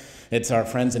CMCSS. It's our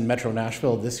friends in Metro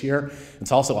Nashville this year.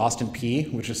 It's also Austin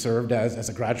Peay, which has served as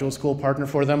a graduate school partner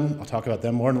for them. I'll talk about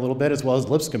them more in a little bit, as well as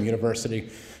Lipscomb University,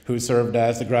 who served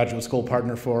as the graduate school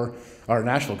partner for our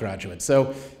Nashville graduates.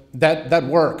 So that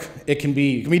work, it can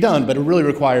be done, but it really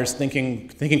requires thinking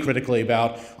critically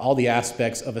about all the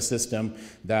aspects of a system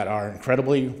that are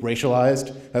incredibly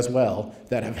racialized as well,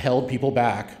 that have held people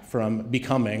back from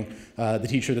becoming the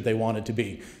teacher that they wanted to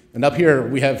be. And up here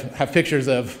we have pictures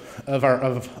of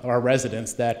our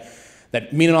residents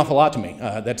that mean an awful lot to me.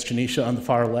 That's Janisha on the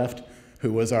far left,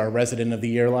 who was our resident of the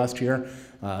year last year.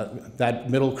 That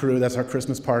middle crew, that's our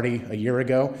Christmas party a year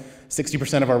ago.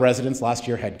 60% of our residents last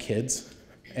year had kids.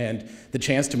 And the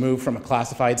chance to move from a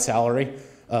classified salary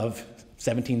of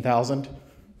 $17,000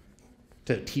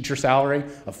 to a teacher salary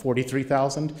of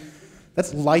 $43,000,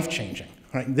 that's life-changing,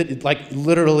 right? Like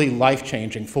literally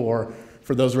life-changing for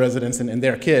those residents and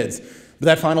their kids. But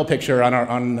that final picture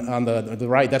on the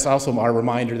right, that's also our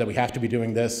reminder that we have to be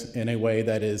doing this in a way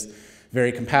that is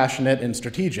very compassionate and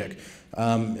strategic.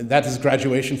 That is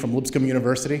graduation from Lipscomb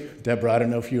University. Deborah, I don't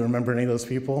know if you remember any of those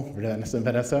people,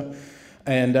 Vanessa.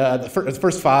 And the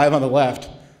first five on the left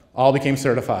all became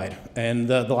certified, and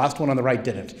the last one on the right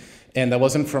didn't. And that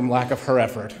wasn't from lack of her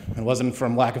effort. It wasn't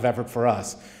from lack of effort for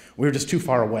us. We were just too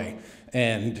far away.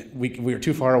 And we were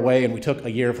too far away, and we took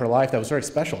a year of her life that was very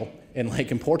special and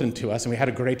important to us, and we had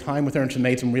a great time with her, and she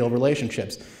made some real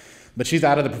relationships. But she's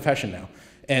out of the profession now.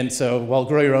 And so while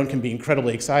Grow Your Own can be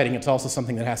incredibly exciting, it's also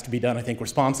something that has to be done, I think,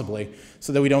 responsibly,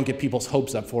 so that we don't get people's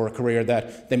hopes up for a career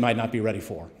that they might not be ready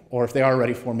for. Or if they are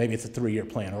ready for, maybe it's a 3-year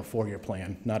plan or a 4-year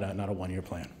plan, not a 1-year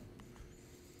plan.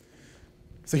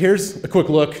 So here's a quick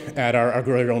look at our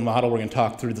Grow Your Own model. We're going to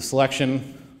talk through the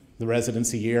selection, the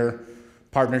residency year,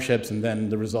 partnerships, and then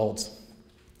the results.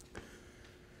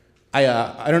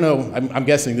 I don't know, I'm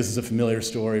guessing this is a familiar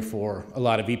story for a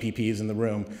lot of EPPs in the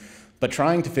room, but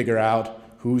trying to figure out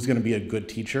who's going to be a good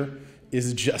teacher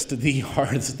is just the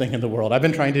hardest thing in the world. I've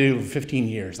been trying to do it for 15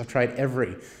 years. I've tried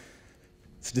every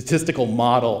statistical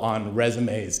model on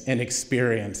resumes and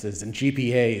experiences and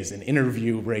GPAs and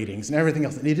interview ratings and everything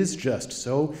else. And it is just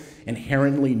so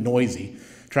inherently noisy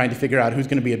trying to figure out who's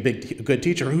going to be a good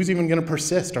teacher, who's even going to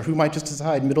persist, or who might just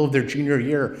decide middle of their junior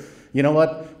year, you know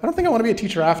what, I don't think I want to be a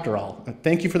teacher after all.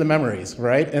 Thank you for the memories,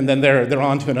 right? And then they're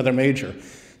on to another major.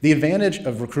 The advantage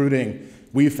of recruiting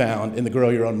we've found in the Grow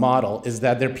Your Own model is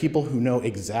that they're people who know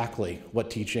exactly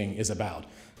what teaching is about.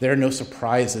 There are no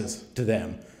surprises to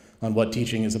them on what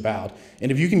teaching is about.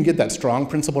 And if you can get that strong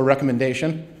principal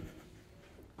recommendation,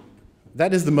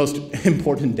 that is the most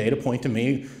important data point to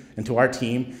me and to our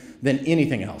team than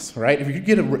anything else, right? If you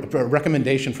get a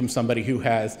recommendation from somebody who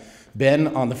has been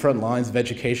on the front lines of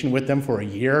education with them for a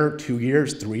year, 2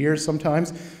 years, 3 years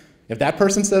sometimes, if that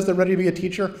person says they're ready to be a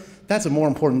teacher, that's a more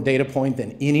important data point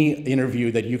than any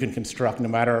interview that you can construct, no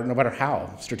matter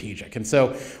how strategic. And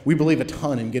so we believe a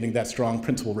ton in getting that strong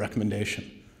principal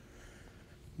recommendation.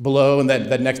 Below, in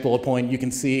that next bullet point, you can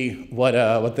see what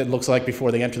that looks like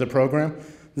before they enter the program.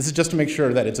 This is just to make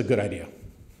sure that it's a good idea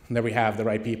and that we have the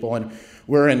right people. And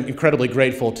we're incredibly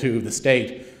grateful to the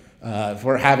state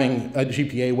for having a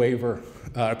GPA waiver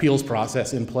appeals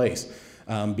process in place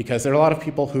because there are a lot of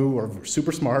people who are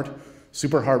super smart,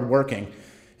 super hardworking,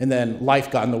 and then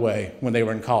life got in the way when they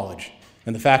were in college.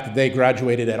 And the fact that they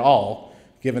graduated at all,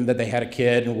 given that they had a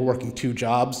kid and were working 2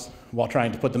 jobs while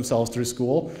trying to put themselves through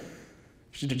school,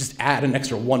 should just add an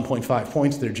extra 1.5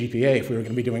 points to their GPA if we were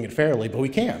going to be doing it fairly, but we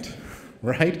can't,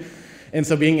 right? And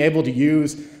so being able to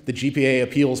use the GPA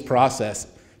appeals process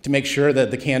to make sure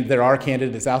that there are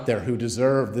candidates out there who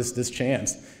deserve this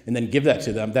chance and then give that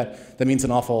to them, that means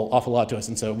an awful lot to us.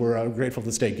 And so we're grateful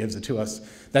the state gives it to us.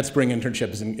 That spring internship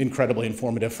is incredibly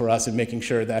informative for us in making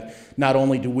sure that not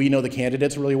only do we know the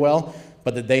candidates really well,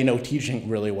 but that they know teaching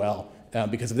really well.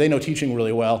 Because if they know teaching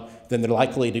really well, then they're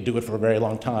likely to do it for a very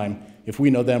long time. If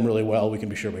we know them really well, we can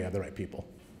be sure we have the right people.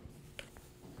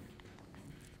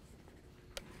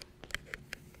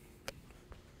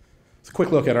 It's a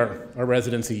quick look at our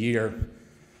residency year.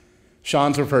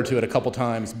 Sean's referred to it a couple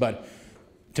times, but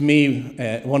to me,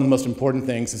 one of the most important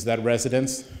things is that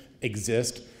residents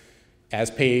exist as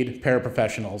paid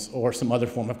paraprofessionals or some other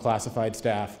form of classified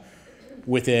staff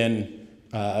within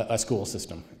a school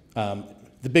system.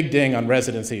 The big ding on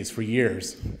residencies for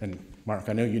years, and Mark,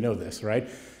 I know you know this, right?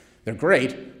 They're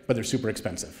great, but they're super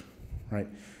expensive, right?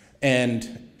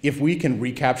 And if we can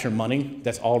recapture money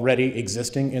that's already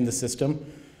existing in the system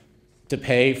to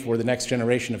pay for the next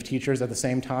generation of teachers at the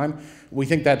same time, we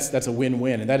think that's a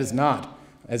win-win. And that is not,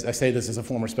 as I say this as a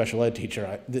former special ed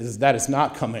teacher, that is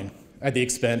not coming at the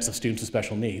expense of students with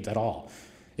special needs at all.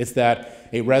 It's that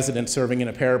a resident serving in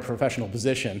a paraprofessional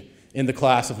position in the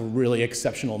class of a really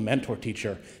exceptional mentor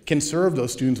teacher can serve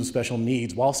those students with special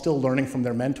needs while still learning from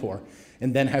their mentor,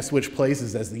 and then have switched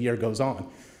places as the year goes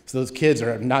on. So those kids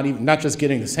are not just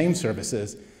getting the same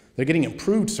services, they're getting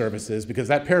improved services because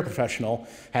that paraprofessional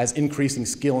has increasing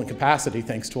skill and capacity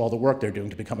thanks to all the work they're doing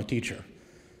to become a teacher.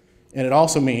 And it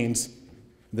also means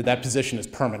that that position is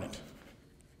permanent.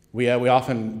 We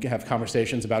often have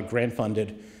conversations about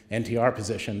grant-funded NTR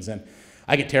positions, and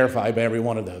I get terrified by every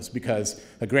one of those because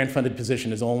a grant-funded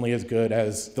position is only as good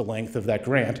as the length of that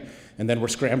grant, and then we're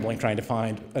scrambling trying to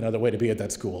find another way to be at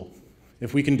that school.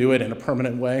 If we can do it in a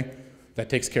permanent way that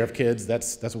takes care of kids,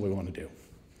 that's what we want to do.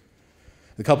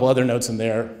 A couple other notes in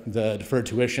there, the deferred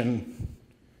tuition,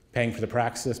 paying for the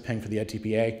praxis, paying for the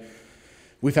EdTPA.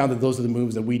 We found that those are the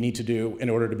moves that we need to do in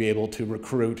order to be able to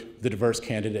recruit the diverse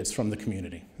candidates from the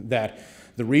community. That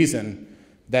the reason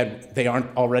that they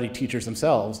aren't already teachers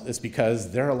themselves is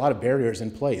because there are a lot of barriers in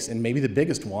place, and maybe the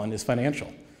biggest one is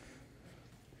financial.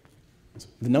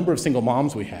 The number of single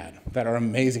moms we had that are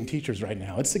amazing teachers right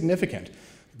now, it's significant,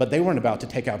 but they weren't about to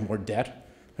take out more debt.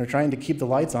 They're trying to keep the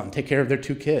lights on, take care of their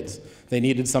 2 kids. They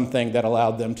needed something that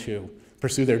allowed them to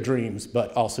pursue their dreams,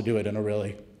 but also do it in a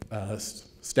really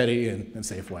steady and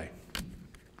safe way.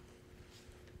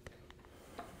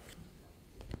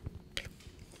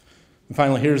 And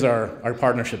finally, here's our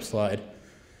partnership slide.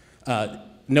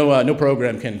 No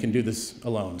program can do this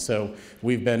alone. So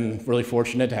we've been really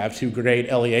fortunate to have 2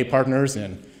 great LEA partners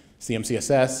in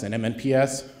CMCSS and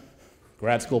MNPS,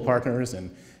 grad school partners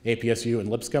in APSU and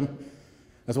Lipscomb,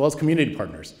 as well as community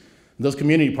partners. And those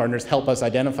community partners help us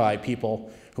identify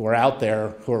people who are out there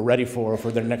who are ready for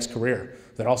their next career,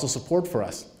 that also support for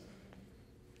us,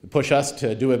 push us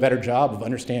to do a better job of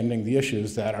understanding the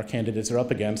issues that our candidates are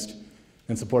up against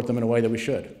and support them in a way that we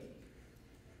should.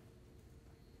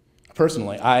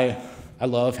 Personally, I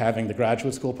love having the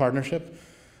graduate school partnership.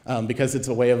 because it's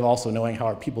a way of also knowing how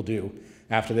our people do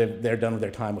after they're done with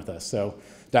their time with us. So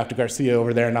Dr. Garcia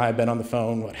over there and I have been on the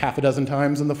phone, half a dozen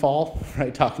times in the fall,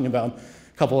 right, talking about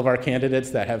a couple of our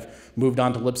candidates that have moved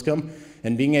on to Lipscomb,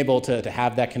 and being able to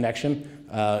have that connection,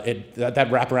 that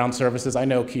wraparound services. I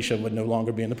know Keisha would no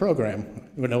longer be in the program,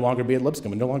 would no longer be at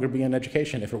Lipscomb, would no longer be in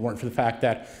education if it weren't for the fact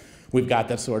that we've got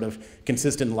that sort of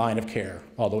consistent line of care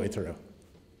all the way through.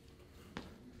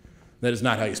 That is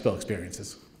not how you spell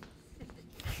experiences.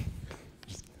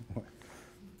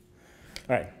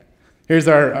 All right, here's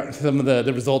some of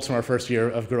the results from our first year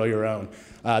of Grow Your Own.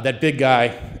 That big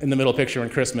guy in the middle picture in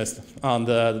Christmas on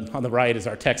the right is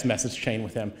our text message chain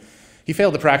with him. He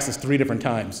failed the praxis 3 different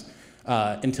times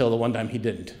until the one time he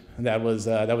didn't. And that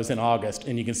was in August,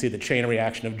 and you can see the chain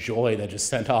reaction of joy that just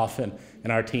sent off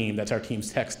in our team. That's our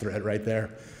team's text thread right there.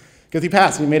 Because he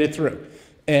passed and he made it through.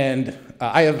 And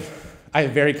I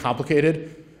have very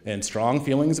complicated and strong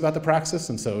feelings about the praxis,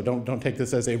 and so don't take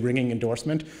this as a ringing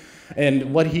endorsement.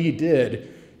 And what he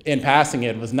did in passing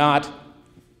it was not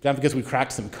because we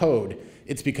cracked some code,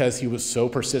 it's because he was so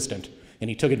persistent and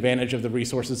he took advantage of the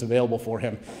resources available for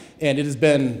him. And it has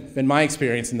been my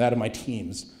experience and that of my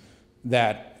teams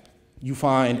that you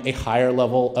find a higher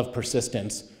level of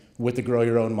persistence with the Grow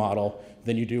Your Own model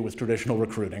than you do with traditional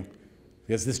recruiting.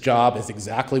 Because this job is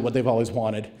exactly what they've always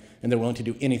wanted, and they're willing to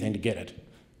do anything to get it.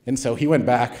 And so he went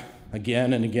back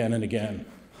again and again and again,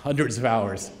 hundreds of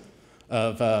hours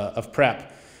of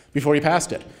prep before he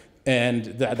passed it. And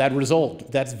that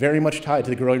result, that's very much tied to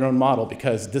the Grow Your Own model,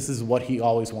 because this is what he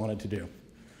always wanted to do.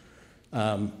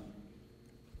 I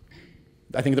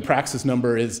think the praxis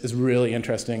number is really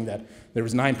interesting, that there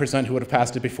was 9% who would have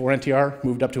passed it before NTR,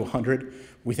 moved up to 100.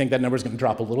 We think that number is going to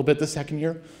drop a little bit the second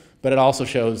year, but it also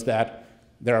shows that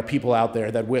there are people out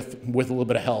there that with a little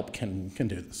bit of help can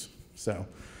do this. So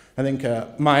I think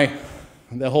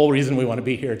the whole reason we want to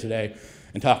be here today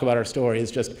and talk about our story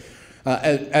is just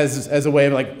as a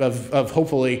way of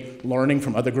hopefully learning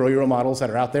from other Grow Your Own models that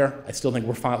are out there. I still think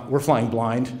we're flying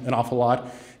blind an awful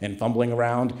lot and fumbling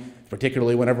around,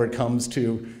 particularly whenever it comes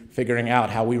to figuring out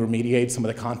how we remediate some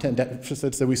of the content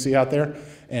deficits that we see out there.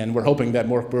 And we're hoping that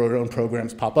more Grow Your Own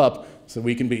programs pop up so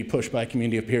we can be pushed by a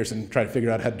community of peers and try to figure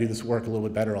out how to do this work a little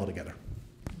bit better altogether.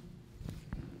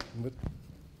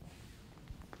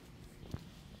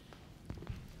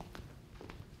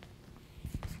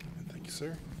 Thank you,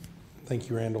 sir. Thank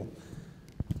you, Randall.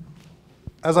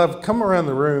 As I've come around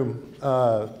the room,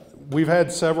 we've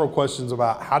had several questions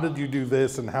about how did you do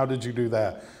this and how did you do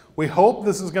that. We hope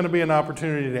this is going to be an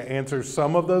opportunity to answer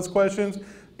some of those questions.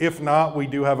 If not, we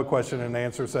do have a question and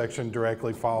answer section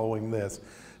directly following this.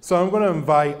 So I'm going to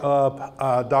invite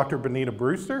up Dr. Benita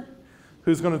Brewster,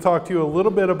 who's going to talk to you a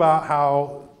little bit about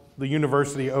how the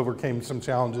university overcame some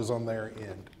challenges on their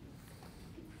end.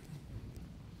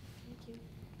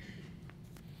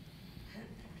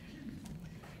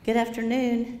 Good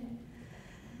afternoon.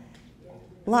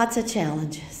 Lots of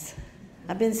challenges.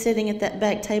 I've been sitting at that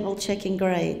back table checking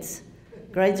grades.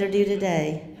 Grades are due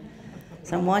today.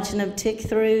 So I'm watching them tick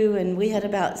through, and we had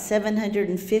about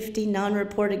 750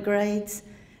 non-reported grades,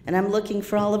 and I'm looking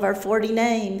for all of our 40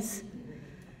 names.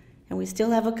 And we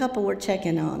still have a couple we're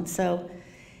checking on. So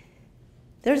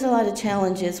there's a lot of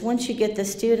challenges once you get the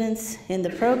students in the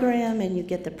program and you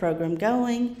get the program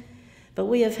going. But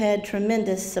we have had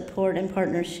tremendous support and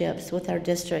partnerships with our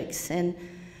districts. And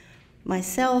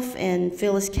myself and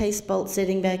Phyllis Casebolt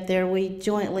sitting back there, we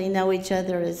jointly know each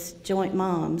other as joint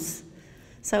moms.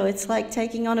 So it's like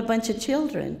taking on a bunch of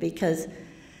children, because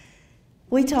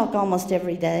we talk almost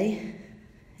every day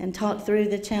and talk through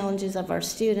the challenges of our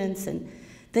students and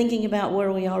thinking about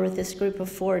where we are with this group of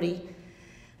 40.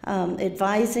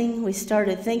 Advising, we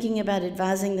started thinking about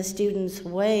advising the students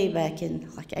way back in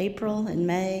like April and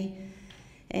May.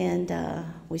 And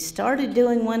we started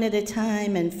doing one at a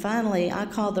time, and finally I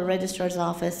called the registrar's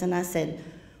office and I said,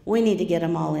 we need to get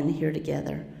them all in here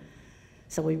together.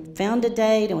 So we found a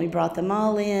date and we brought them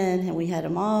all in, and we had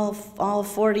them all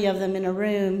 40 of them in a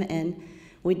room, and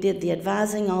we did the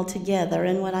advising all together.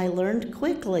 And what I learned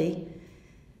quickly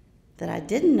that I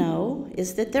didn't know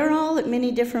is that they're all at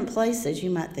many different places. You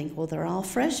might think, well, they're all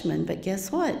freshmen, but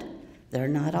guess what? They're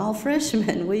not all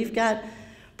freshmen. We've got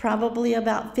probably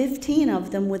about 15 of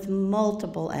them with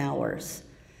multiple hours.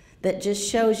 That just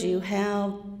shows you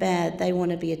how bad they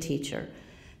want to be a teacher,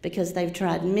 because they've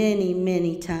tried many,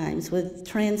 many times with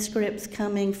transcripts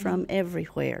coming from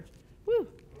everywhere. Woo.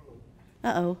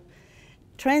 Uh-oh.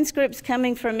 Transcripts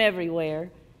coming from everywhere.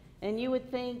 And you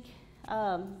would think,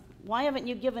 why haven't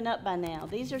you given up by now?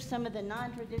 These are some of the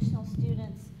non-traditional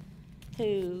students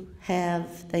who have,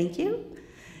 thank you,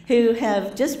 who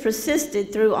have just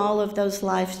persisted through all of those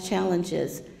life's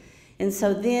challenges. And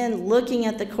so then looking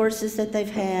at the courses that they've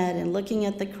had and looking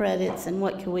at the credits and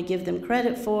what can we give them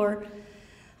credit for,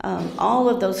 all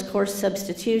of those course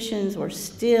substitutions, we're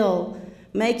still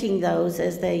making those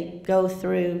as they go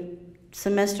through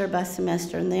semester by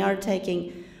semester. And they are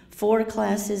taking 4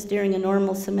 classes during a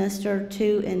normal semester,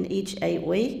 2 in each 8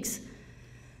 weeks.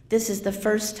 This is the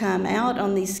first time out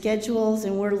on these schedules,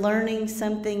 and we're learning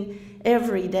something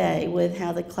every day with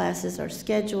how the classes are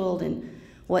scheduled and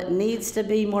what needs to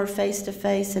be more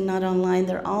face-to-face and not online.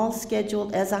 They're all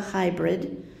scheduled as a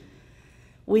hybrid.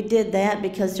 We did that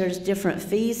because there's different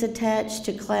fees attached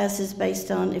to classes based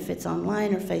on if it's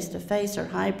online or face-to-face or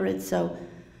hybrid. So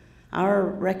our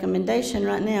recommendation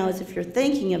right now is if you're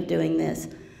thinking of doing this,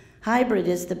 hybrid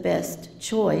is the best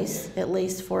choice, at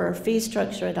least for our fee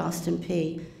structure at Austin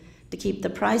Peay, to keep the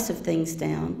price of things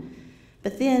down.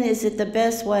 But then, is it the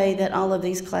best way that all of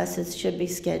these classes should be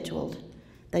scheduled?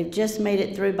 They've just made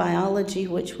it through biology,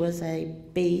 which was a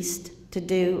beast to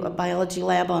do a biology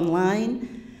lab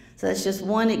online. So that's just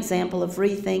one example of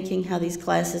rethinking how these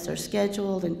classes are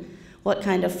scheduled and what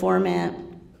kind of format.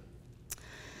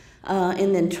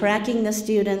 And then tracking the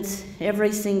students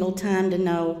every single time to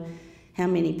know how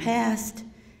many passed,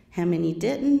 how many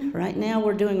didn't. Right now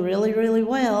we're doing really, really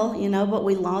well, but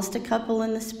we lost a couple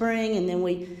in the spring, and then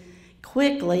we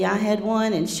quickly, I had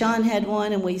one and Sean had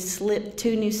one, and we slipped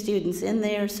 2 new students in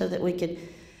there so that we could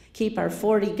keep our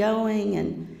 40 going.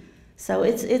 And so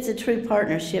it's a true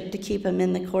partnership to keep them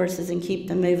in the courses and keep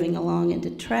them moving along and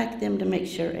to track them to make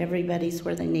sure everybody's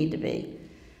where they need to be.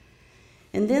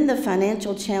 And then the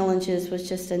financial challenges was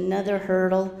just another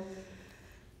hurdle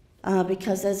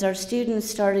because as our students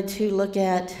started to look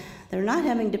at, they're not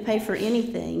having to pay for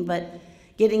anything, but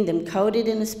getting them coded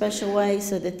in a special way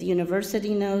so that the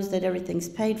university knows that everything's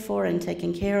paid for and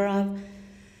taken care of,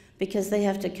 because they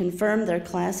have to confirm their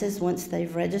classes once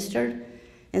they've registered.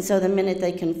 And so the minute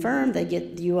they confirm, they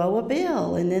get, you owe a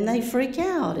bill, and then they freak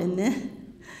out, and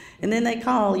then they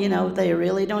call, they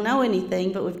really don't know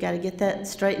anything, but we've got to get that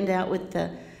straightened out with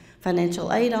the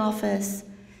financial aid office.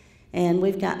 And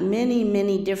we've got many,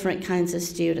 many different kinds of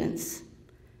students.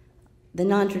 The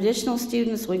non-traditional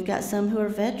students, we've got some who are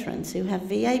veterans who have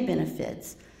VA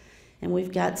benefits. And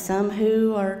we've got some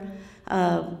who are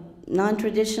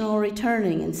non-traditional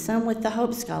returning, and some with the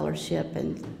Hope Scholarship,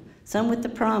 and some with the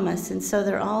Promise. And so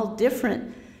they're all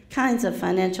different kinds of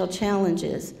financial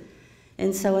challenges.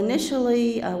 And so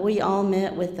initially, we all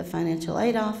met with the financial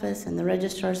aid office and the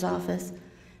registrar's office.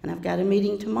 And I've got a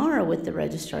meeting tomorrow with the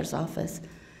registrar's office.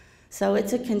 So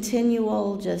it's a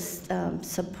continual just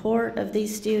support of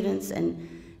these students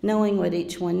and knowing what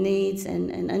each one needs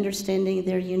and understanding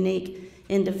their unique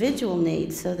individual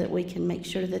needs so that we can make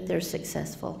sure that they're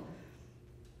successful.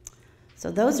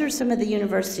 So those are some of the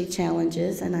university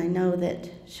challenges, and I know that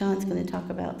Sean's going to talk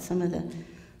about some of the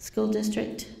school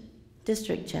district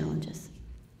challenges.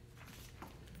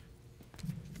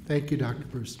 Thank you, Dr.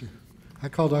 Brewster. I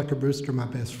call Dr. Brewster my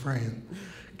best friend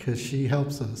because she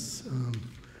helps us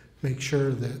make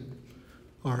sure that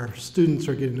our students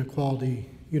are getting a quality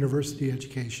university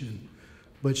education,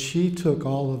 but she took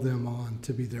all of them on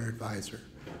to be their advisor.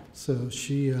 So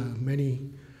she,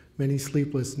 many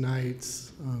sleepless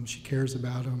nights, she cares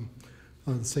about them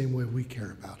the same way we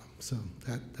care about them. So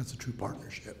that's a true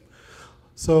partnership.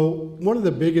 So one of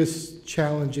the biggest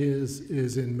challenges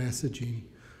is in messaging.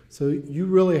 So you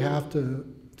really have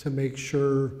to make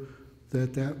sure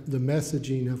that the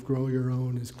messaging of Grow Your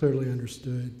Own is clearly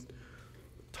understood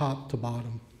top to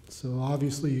bottom. So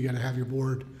obviously you got to have your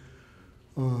board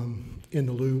in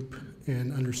the loop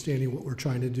and understanding what we're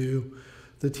trying to do.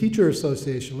 The Teacher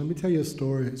Association, let me tell you a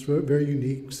story. It's very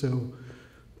unique. So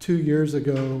 2 years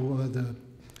ago,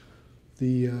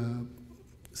 the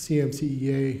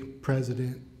CMCEA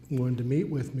president wanted to meet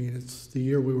with me, and it's the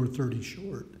year we were 30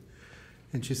 short.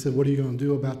 And she said, what are you going to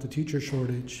do about the teacher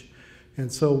shortage?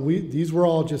 And so these were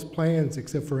all just plans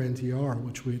except for NTR,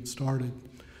 which we had started.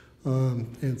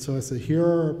 And so I said, here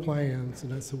are our plans.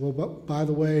 And I said, well, by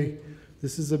the way,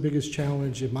 this is the biggest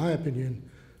challenge, in my opinion,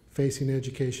 facing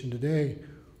education today.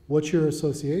 What's your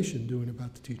association doing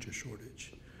about the teacher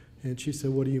shortage? And she said,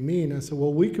 what do you mean? I said,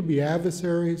 well, we could be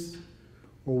adversaries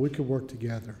or we could work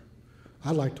together.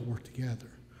 I'd like to work together.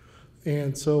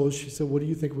 And so she said, what do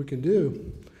you think we can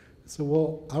do? I said,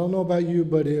 well, I don't know about you,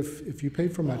 but if you pay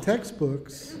for my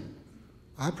textbooks,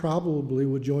 I probably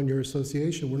would join your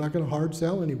association. We're not going to hard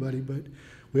sell anybody, but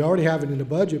we already have it in the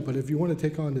budget. But if you want to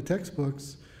take on the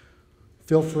textbooks,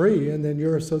 feel free, and then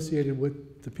you're associated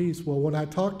with the piece. Well, when I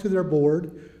talked to their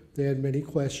board, they had many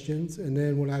questions. And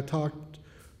then when I talked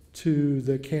to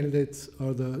the candidates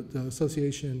or the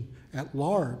association at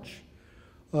large.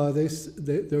 They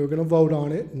were going to vote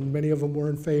on it, and many of them were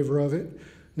in favor of it.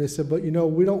 And they said, but you know,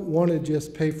 we don't want to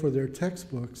just pay for their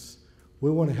textbooks. We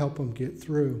want to help them get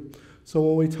through. So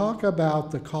when we talk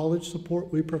about the college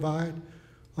support we provide,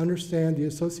 understand the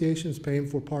association is paying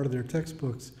for part of their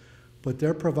textbooks, but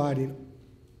they're providing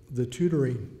the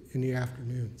tutoring in the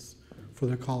afternoons for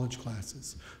their college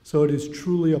classes. So it is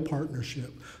truly a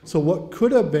partnership. So what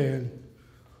could have been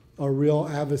a real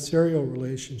adversarial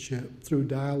relationship through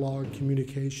dialogue,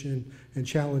 communication, and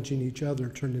challenging each other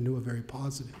turned into a very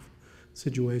positive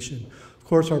situation. Of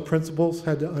course, our principals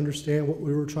had to understand what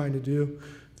we were trying to do.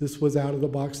 This was out of the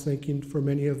box thinking for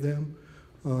many of them,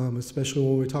 especially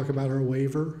when we talk about our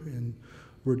waiver and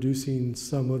reducing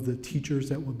some of the teachers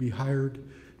that would be hired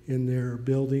in their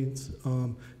buildings.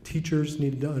 Teachers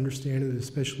needed to understand it,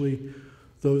 especially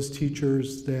those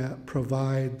teachers that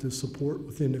provide the support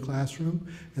within the classroom,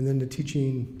 and then the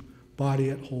teaching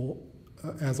body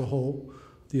as a whole.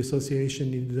 The association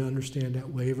needed to understand that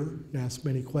waiver and ask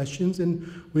many questions,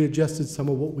 and we adjusted some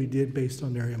of what we did based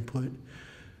on their input.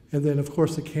 And then, of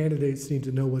course, the candidates need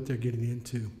to know what they're getting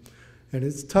into. And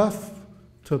it's tough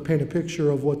to paint a picture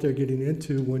of what they're getting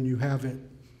into when you haven't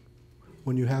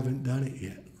done it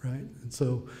yet, right? And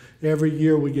so every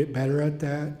year we get better at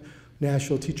that.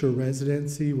 National Teacher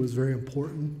Residency was very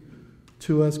important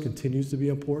to us, continues to be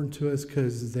important to us,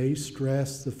 because they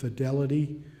stress the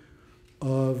fidelity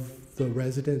of the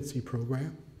residency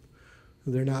program.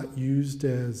 They're not used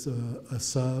as a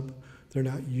sub. They're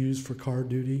not used for car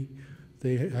duty.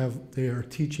 They are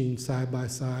teaching side by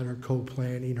side or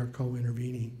co-planning or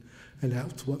co-intervening. And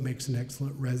that's what makes an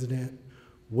excellent resident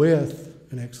with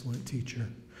an excellent teacher.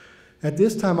 At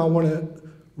this time, I want to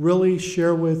really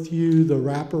share with you the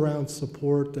wraparound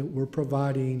support that we're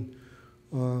providing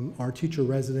our teacher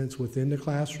residents within the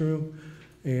classroom.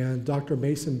 And Dr.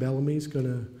 Mason Bellamy is going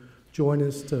to join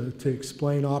us to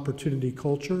explain opportunity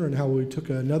culture and how we took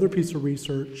another piece of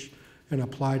research and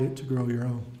applied it to grow your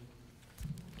own.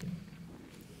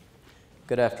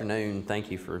 Good afternoon.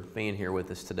 Thank you for being here with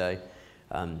us today.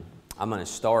 I'm going to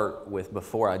start with,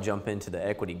 before I jump into the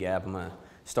equity gap, I'm going to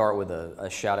start with a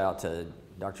shout out to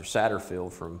Dr.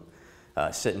 Satterfield from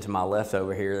sitting to my left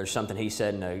over here. There's something he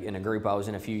said in a group I was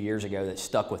in a few years ago that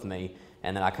stuck with me,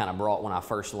 and that I kind of brought when I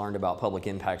first learned about public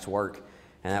impacts work.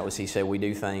 And that was, he said, we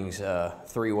do things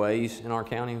 3 ways in our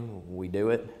county. We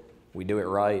do it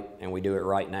right, and we do it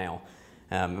right now.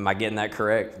 Am I getting that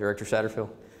correct, Director Satterfield?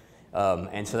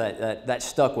 And so that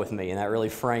stuck with me, and that really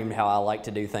framed how I like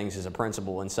to do things as a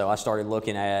principal. And so I started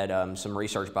looking at some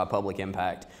research by Public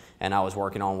Impact, and I was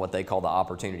working on what they call the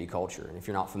opportunity culture. And if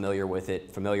you're not familiar with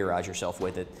it, familiarize yourself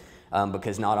with it,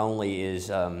 because not only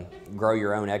is grow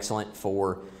your own excellent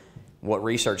for what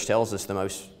research tells us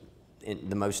the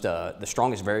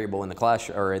strongest variable in the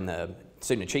class or in the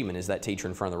student achievement is that teacher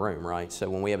in front of the room, right? So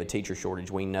when we have a teacher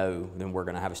shortage, we know then we're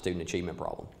going to have a student achievement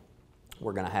problem.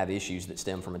 We're going to have issues that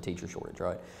stem from a teacher shortage,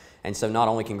 right? And so not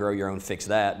only can grow your own fix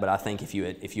that, but I think if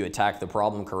you attack the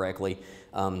problem correctly,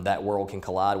 that world can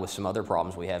collide with some other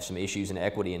problems. We have some issues in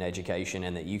equity in education,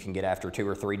 and that you can get after 2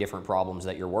 or 3 different problems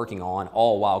that you're working on,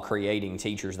 all while creating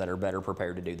teachers that are better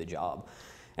prepared to do the job.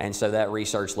 And so that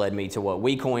research led me to what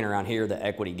we coin around here, the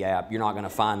equity gap. You're not going to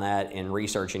find that in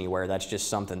research anywhere. That's just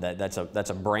something that's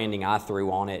a branding I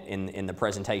threw on it in the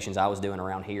presentations I was doing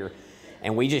around here.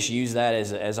 And we just use that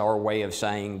as our way of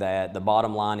saying that the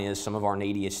bottom line is some of our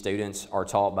neediest students are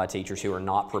taught by teachers who are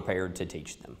not prepared to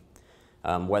teach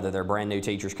them. Whether they're brand new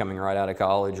teachers coming right out of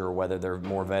college or whether they're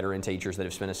more veteran teachers that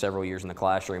have spent several years in the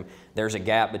classroom, there's a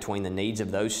gap between the needs of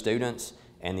those students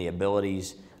and the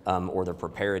abilities or the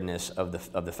preparedness of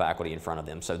the faculty in front of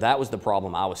them. So that was the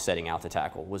problem I was setting out to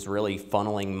tackle, was really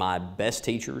funneling my best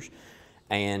teachers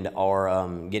and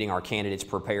getting our candidates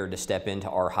prepared to step into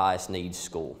our highest needs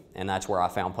school. And that's where I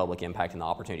found public impact and the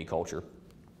opportunity culture.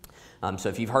 So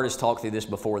if you've heard us talk through this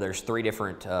before, there's three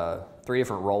different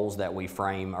roles that we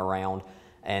frame around.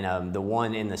 And the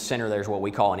one in the center there is what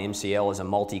we call an MCL, is a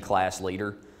multi-class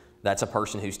leader. That's a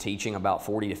person who's teaching about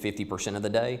 40 to 50% of the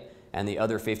day. And the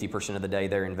other 50% of the day,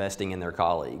 they're investing in their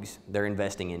colleagues. They're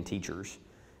investing in teachers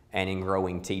and in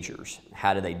growing teachers.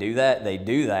 How do they do that? They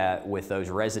do that with those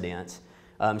residents.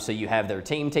 So you have their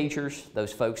team teachers,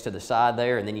 those folks to the side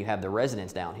there, and then you have the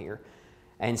residents down here.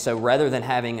 And so rather than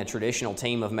having a traditional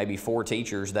team of maybe 4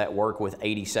 teachers that work with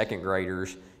 80 second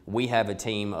graders, we have a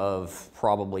team of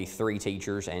probably 3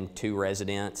 teachers and 2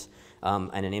 residents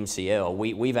and an MCL.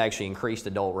 We've actually increased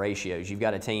adult ratios. You've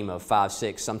got a team of 5,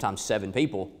 6, sometimes 7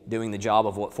 people doing the job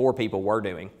of what 4 people were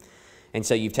doing. And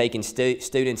so you've taken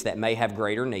students that may have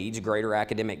greater needs, greater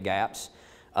academic gaps,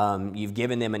 You've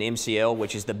given them an MCL,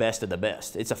 which is the best of the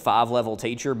best. It's a 5-level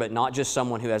teacher, but not just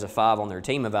someone who has a 5 on their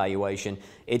team evaluation.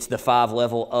 It's the 5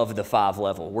 level of the 5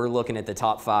 level. We're looking at the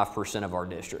top 5% of our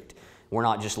district. We're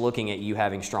not just looking at you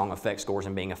having strong effect scores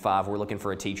and being a 5. We're looking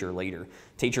for a teacher leader.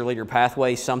 Teacher leader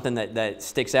pathway, something that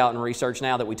sticks out in research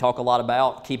now that we talk a lot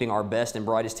about, keeping our best and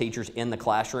brightest teachers in the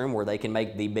classroom where they can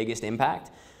make the biggest impact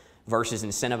versus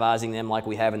incentivizing them like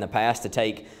we have in the past to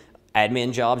take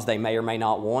admin jobs they may or may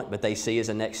not want, but they see as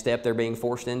a next step they're being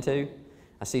forced into.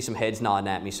 I see some heads nodding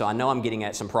at me, so I know I'm getting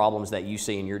at some problems that you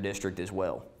see in your district as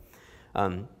well.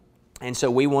 And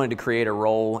so we wanted to create a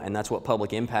role, and that's what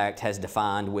Public Impact has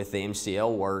defined with the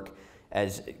MCL work,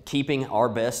 as keeping our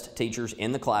best teachers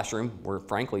in the classroom, where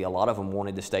frankly a lot of them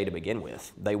wanted to stay to begin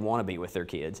with. They want to be with their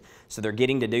kids. So they're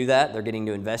getting to do that, they're getting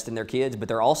to invest in their kids, but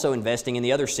they're also investing in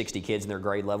the other 60 kids in their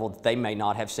grade level that they may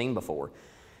not have seen before.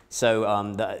 So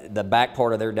the back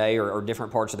part of their day or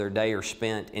different parts of their day are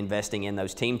spent investing in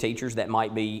those team teachers that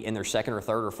might be in their 2nd or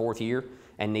 3rd or 4th year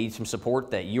and need some support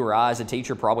that you or I as a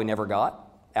teacher probably never got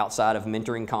outside of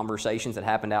mentoring conversations that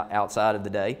happened outside of the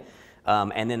day.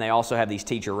 And then they also have these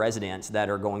teacher residents that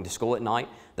are going to school at night,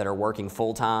 that are working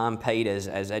full-time, paid as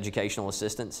educational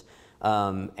assistants,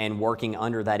 and working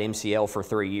under that MCL for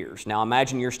 3 years. Now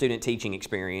imagine your student teaching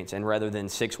experience, and rather than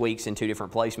 6 weeks in 2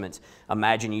 different placements,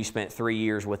 imagine you spent 3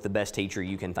 years with the best teacher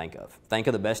you can think of. Think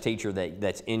of the best teacher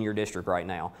that's in your district right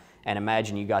now, and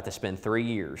imagine you got to spend 3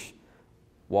 years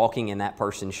walking in that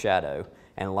person's shadow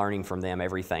and learning from them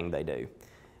everything they do.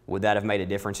 Would that have made a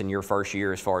difference in your first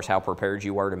year as far as how prepared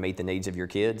you were to meet the needs of your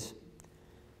kids?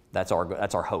 That's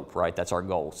our hope, right? That's our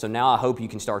goal. So now I hope you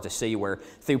can start to see where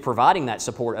through providing that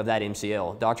support of that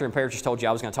MCL, Dr. Imperic just told you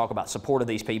I was going to talk about support of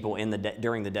these people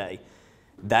during the day.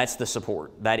 That's the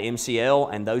support. That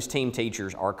MCL and those team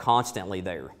teachers are constantly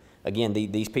there. Again,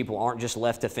 these people aren't just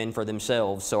left to fend for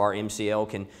themselves so our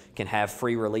MCL can have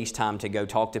free release time to go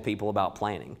talk to people about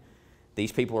planning.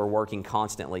 These people are working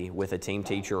constantly with a team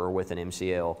teacher or with an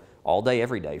MCL all day,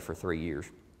 every day for 3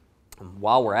 years.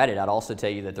 While we're at it, I'd also tell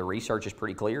you that the research is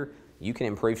pretty clear. You can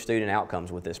improve student outcomes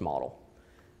with this model.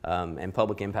 And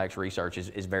Public Impact's research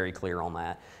is very clear on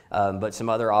that. But some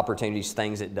other opportunities,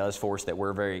 things it does for us that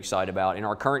we're very excited about. In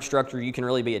our current structure, you can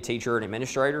really be a teacher or an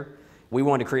administrator. We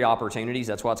wanted to create opportunities.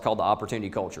 That's why it's called the opportunity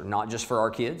culture, not just for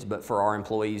our kids, but for our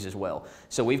employees as well.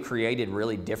 So we've created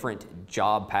really different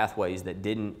job pathways that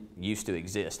didn't used to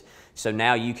exist. So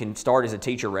now you can start as a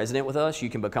teacher resident with us. You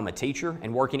can become a teacher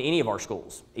and work in any of our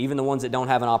schools, even the ones that don't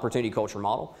have an opportunity culture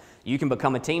model. You can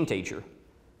become a team teacher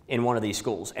in one of these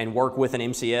schools and work with an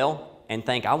MCL and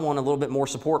think, I want a little bit more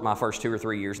support my first 2 or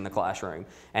 3 years in the classroom.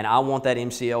 And I want that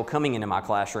MCL coming into my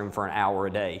classroom for an hour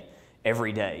a day,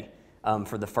 every day.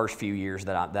 For the first few years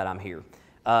that I'm here.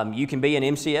 You can be an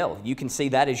MCL. You can see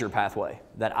that as your pathway,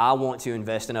 that I want to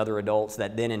invest in other adults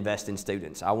that then invest in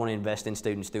students. I want to invest in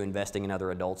students through investing in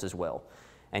other adults as well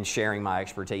and sharing my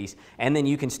expertise. And then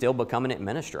you can still become an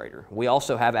administrator. We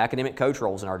also have academic coach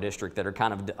roles in our district that are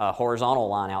kind of a horizontal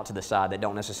line out to the side that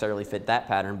don't necessarily fit that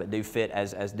pattern, but do fit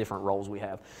as different roles we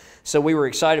have. So we were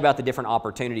excited about the different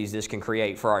opportunities this can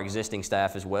create for our existing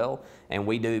staff as well. And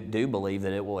we do believe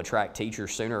that it will attract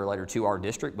teachers sooner or later to our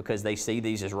district because they see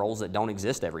these as roles that don't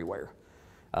exist everywhere.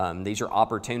 These are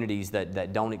opportunities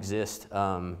that don't exist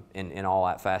in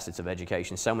all facets of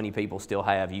education. So many people still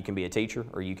have, you can be a teacher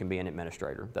or you can be an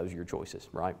administrator. Those are your choices,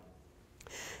 right?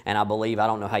 And I believe, I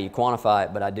don't know how you quantify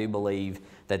it, but I do believe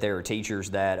that there are teachers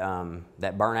that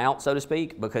burn out, so to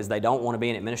speak, because they don't want to be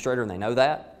an administrator and they know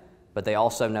that, but they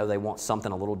also know they want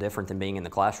something a little different than being in the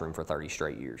classroom for 30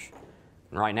 straight years.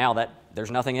 And right now,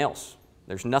 there's nothing else.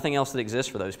 There's nothing else that exists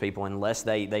for those people unless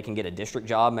they can get a district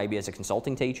job, maybe as a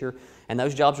consulting teacher, and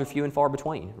those jobs are few and far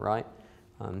between, right?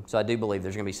 So I do believe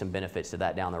there's going to be some benefits to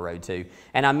that down the road too.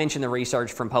 And I mentioned the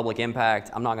research from Public Impact.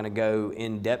 I'm not going to go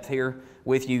in depth here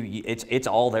with you. It's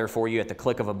all there for you at the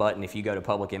click of a button if you go to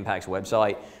Public Impact's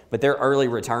website. But their early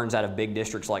returns out of big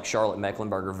districts like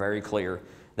Charlotte-Mecklenburg are very clear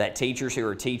that teachers who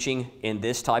are teaching in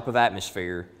this type of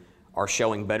atmosphere are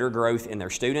showing better growth in their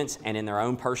students and in their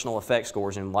own personal effect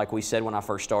scores. And like we said when I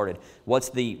first started, what's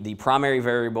the primary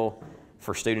variable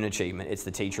for student achievement? It's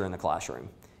the teacher in the classroom.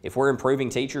 If we're improving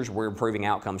teachers, we're improving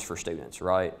outcomes for students,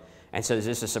 right? And so is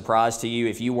this a surprise to you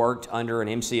if you worked under an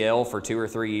MCL for 2 or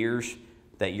 3 years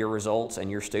that your results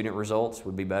and your student results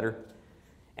would be better?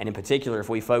 And in particular, if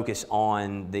we focus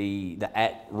on the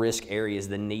at-risk areas,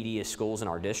 the neediest schools in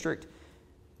our district,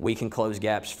 we can close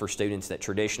gaps for students that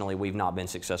traditionally we've not been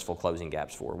successful closing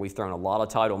gaps for. We've thrown a lot of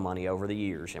title money over the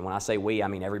years. And when I say we, I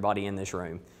mean everybody in this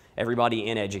room, everybody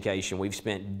in education. We've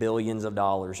spent billions of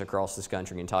dollars across this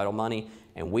country in title money,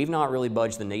 and we've not really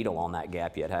budged the needle on that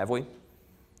gap yet, have we?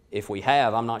 If we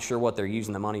have, I'm not sure what they're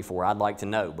using the money for. I'd like to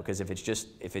know, because if it's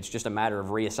just a matter of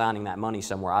reassigning that money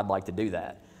somewhere, I'd like to do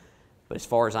that. But as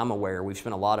far as I'm aware, we've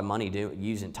spent a lot of money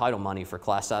using title money for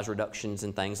class size reductions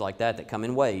and things like that come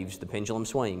in waves, the pendulum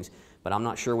swings, but I'm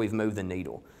not sure we've moved the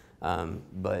needle.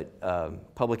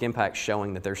 Public impact's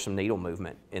showing that there's some needle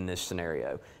movement in this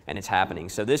scenario, and it's happening.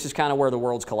 So this is kind of where the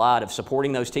worlds collide, of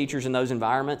supporting those teachers in those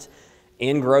environments,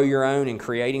 in Grow Your Own and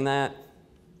creating that,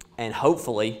 and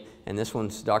hopefully, and this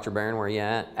one's Dr. Barron, where are you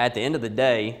at the end of the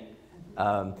day,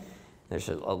 there's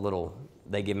a little,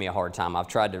 they give me a hard time. I've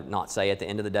tried to not say at the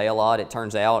end of the day a lot. It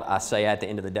turns out I say at the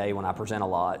end of the day when I present a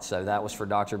lot. So that was for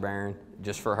Dr. Barron,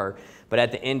 just for her. But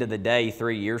at the end of the day,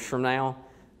 3 years from now,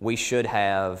 we should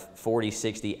have 40,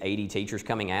 60, 80 teachers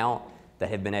coming out that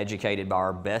have been educated by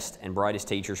our best and brightest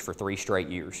teachers for 3 straight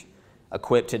years,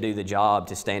 equipped to do the job,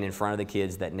 to stand in front of the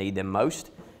kids that need them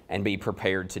most and be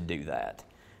prepared to do that.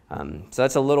 So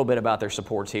that's a little bit about their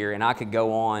supports here, and I could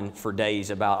go on for days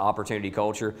about opportunity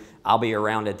culture. I'll be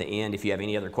around at the end if you have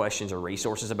any other questions or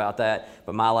resources about that,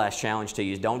 but my last challenge to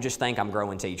you is don't just think I'm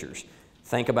growing teachers.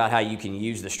 Think about how you can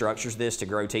use the structures of this to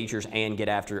grow teachers and get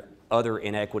after other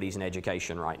inequities in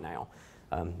education right now.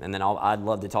 And then I'd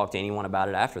love to talk to anyone about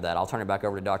it after that. I'll turn it back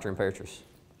over to Dr. Imperatrice.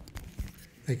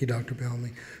 Thank you, Dr.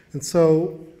 Bellamy. And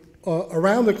so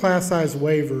around the class size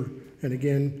waiver, and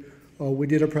again, we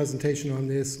did a presentation on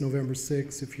this November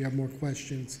 6th. If you have more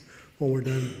questions when we're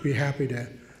done, be happy to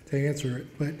answer it.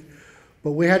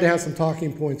 But we had to have some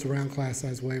talking points around class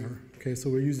size waiver. Okay, so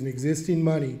we're using existing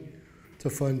money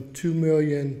to fund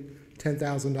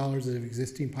 $2,010,000 of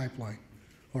existing pipeline,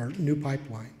 or new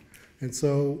pipeline. And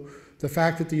so the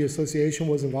fact that the association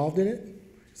was involved in it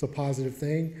is a positive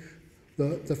thing.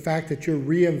 The fact that you're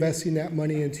reinvesting that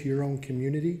money into your own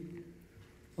community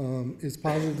is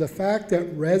positive. The fact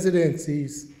that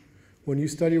residencies, when you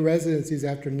study residencies,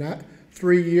 after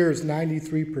 3 years,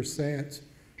 93%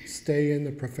 stay in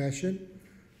the profession,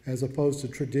 as opposed to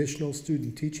traditional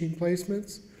student teaching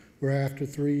placements, where after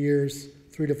 3 years,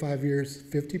 3 to 5 years,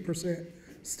 50%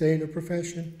 stay in the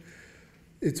profession.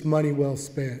 It's money well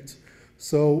spent.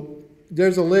 So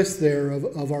there's a list there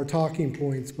of our talking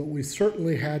points, but we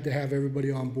certainly had to have everybody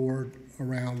on board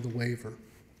around the waiver.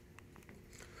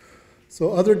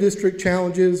 So other district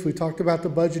challenges, we talked about the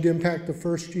budget impact the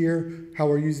first year, how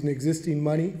we're using existing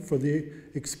money for the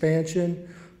expansion,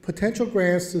 potential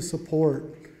grants to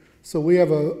support. So we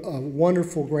have a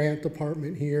wonderful grant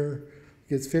department here,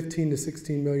 gets $15 to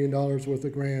 $16 million worth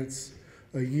of grants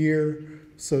a year.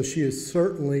 So she has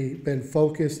certainly been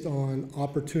focused on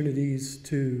opportunities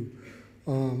to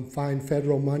find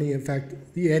federal money. In fact,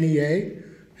 the NEA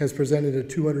has presented a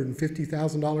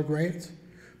 $250,000 grant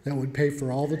that would pay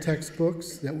for all the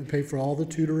textbooks, that would pay for all the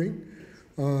tutoring,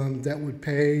 that would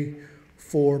pay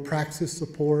for praxis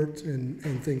support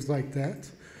and things like that.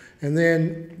 And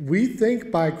then we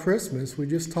think by Christmas, we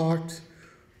just talked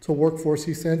to Workforce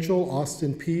Essential,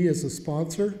 Austin P is a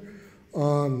sponsor,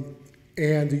 and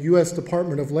the U.S.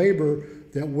 Department of Labor,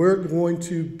 that we're going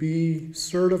to be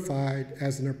certified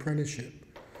as an apprenticeship.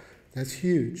 That's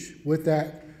huge. With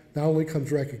that, not only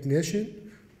comes recognition,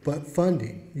 but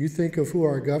funding. You think of who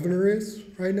our governor is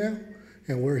right now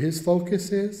and where his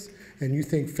focus is, and you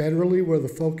think federally where the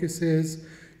focus is,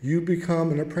 you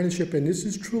become an apprenticeship, and this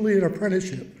is truly an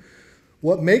apprenticeship.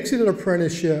 What makes it an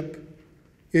apprenticeship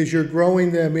is you're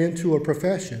growing them into a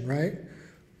profession, right?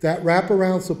 That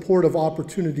wraparound support of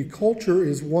opportunity culture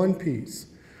is one piece,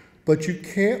 but you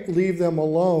can't leave them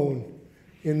alone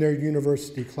in their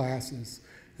university classes.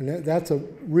 And that's a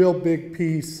real big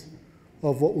piece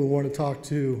of what we want to talk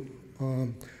to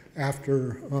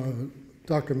after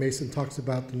Dr. Mason talks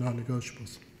about the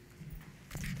non-negotiables.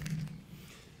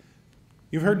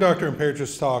 You've heard Dr.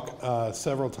 Imperatrice talk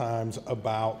several times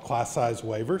about class size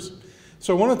waivers.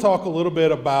 So I want to talk a little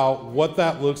bit about what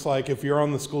that looks like if you're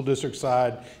on the school district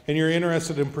side and you're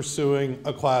interested in pursuing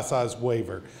a class size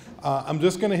waiver. I'm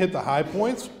just going to hit the high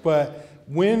points, but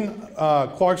when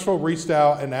Clarksville reached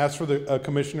out and asked for the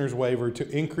commissioner's waiver to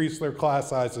increase their class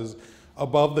sizes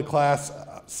above the class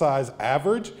size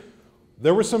average,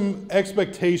 there were some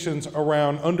expectations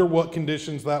around under what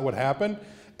conditions that would happen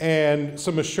and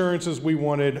some assurances we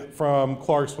wanted from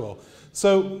Clarksville.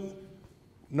 So,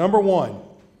 number one,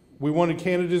 we wanted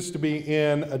candidates to be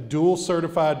in a dual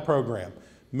certified program,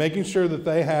 making sure that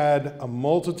they had a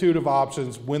multitude of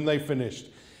options when they finished.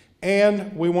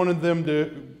 And we wanted them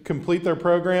to complete their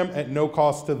program at no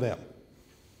cost to them.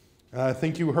 I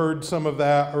think you heard some of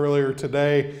that earlier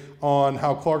today on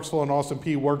how Clarksville and Austin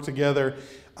P worked together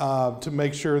to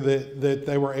make sure that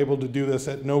they were able to do this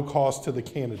at no cost to the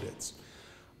candidates.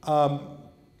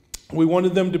 We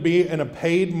wanted them to be in a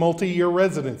paid multi-year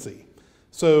residency.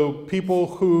 So people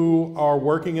who are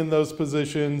working in those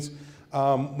positions,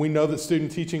 we know that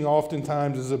student teaching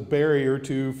oftentimes is a barrier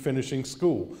to finishing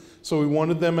school. So we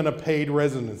wanted them in a paid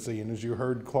residency, and as you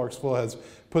heard, Clarksville has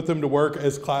put them to work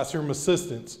as classroom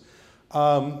assistants.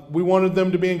 We wanted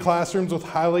them to be in classrooms with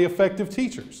highly effective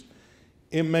teachers.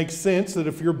 It makes sense that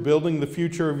if you're building the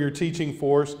future of your teaching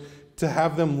force, to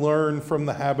have them learn from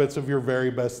the habits of your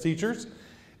very best teachers.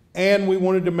 And we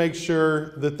wanted to make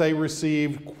sure that they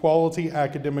received quality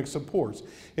academic supports.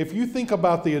 If you think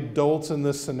about the adults in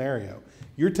this scenario,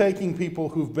 you're taking people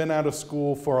who've been out of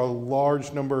school for a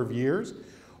large number of years,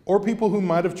 or people who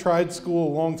might have tried school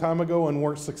a long time ago and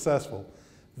weren't successful.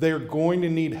 They're going to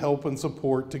need help and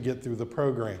support to get through the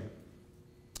program.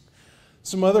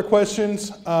 Some other questions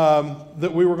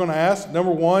that we were going to ask.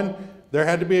 Number one, there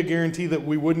had to be a guarantee that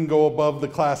we wouldn't go above the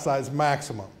class size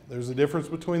maximum. There's a difference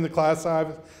between the class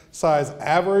size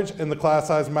average and the class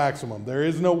size maximum. There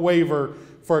is no waiver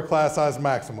for a class size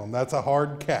maximum. That's a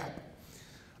hard cap.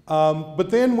 But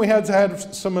then we had to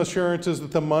have some assurances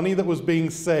that the money that was being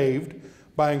saved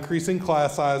by increasing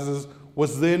class sizes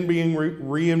was then being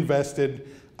reinvested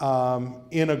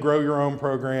in a Grow Your Own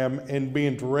program and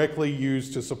being directly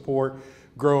used to support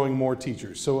growing more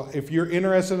teachers. So if you're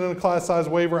interested in a class size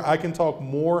waiver, I can talk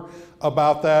more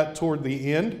about that toward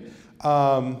the end.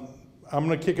 I'm going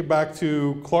to kick it back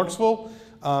to Clarksville,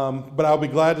 but I'll be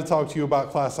glad to talk to you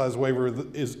about class size waiver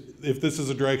if this is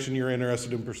a direction you're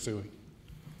interested in pursuing.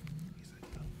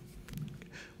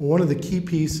 One of the key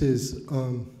pieces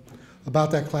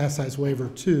about that class size waiver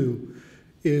too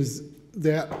is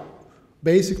that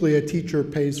basically a teacher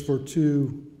pays for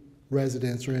 2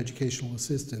 residents or educational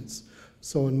assistants.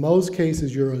 So in most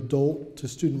cases, your adult to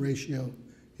student ratio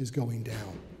is going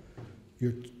down.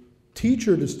 Your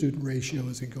teacher to student ratio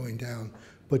isn't going down,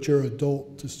 but your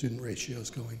adult to student ratio is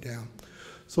going down.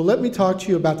 So let me talk to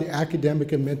you about the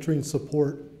academic and mentoring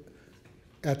support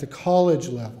at the college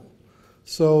level.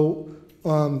 So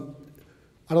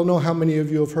I don't know how many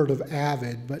of you have heard of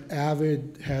AVID, but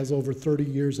AVID has over 30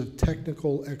 years of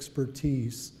technical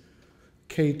expertise,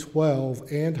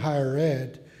 K-12 and higher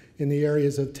ed, in the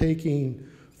areas of taking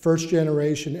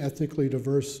first-generation ethnically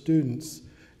diverse students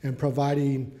and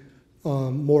providing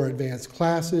more advanced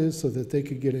classes so that they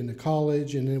could get into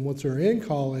college, and then once they're in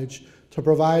college, to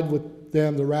provide with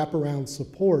them the wraparound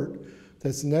support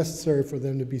that's necessary for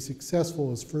them to be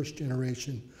successful as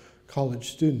first-generation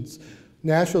college students.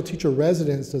 National Teacher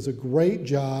Residence does a great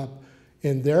job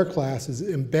in their classes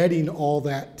embedding all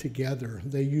that together.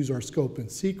 They use our scope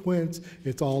and sequence.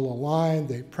 It's all aligned.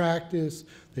 They practice.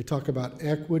 They talk about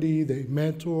equity. They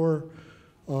mentor.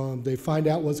 They find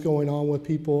out what's going on with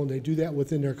people, and they do that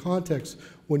within their context.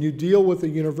 When you deal with a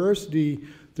university,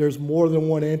 there's more than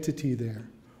one entity there,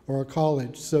 or a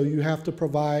college. So you have to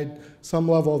provide some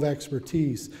level of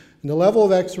expertise. And the level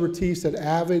of expertise that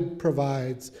AVID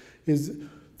provides is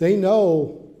they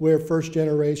know where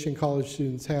first-generation college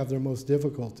students have their most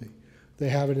difficulty. They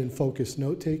have it in focused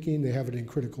note-taking, they have it in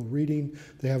critical reading,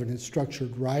 they have it in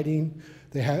structured writing,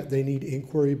 they need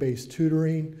inquiry-based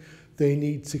tutoring, they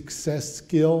need success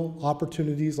skill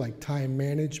opportunities like time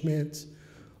management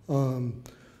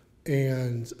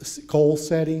and goal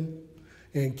setting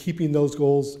and keeping those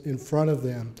goals in front of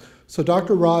them. So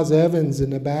Dr. Roz Evans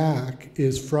in the back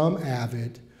is from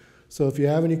AVID. So if you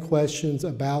have any questions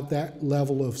about that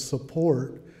level of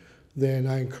support, then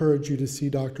I encourage you to see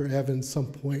Dr. Evans some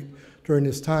point during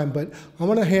this time. But I'm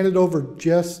going to hand it over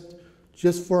just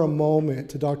for a moment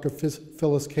to Dr.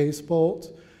 Phyllis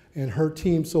Casebolt and her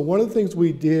team. So one of the things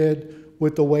we did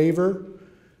with the waiver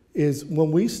is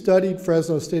when we studied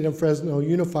Fresno State and Fresno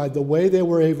Unified, the way they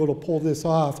were able to pull this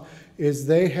off is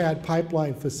they had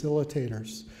pipeline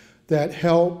facilitators that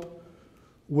help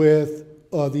with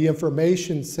the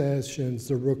information sessions,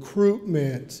 the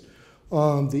recruitment,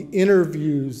 the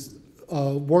interviews,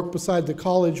 work beside the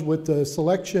college with the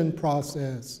selection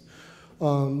process.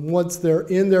 Once they're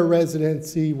in their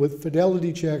residency with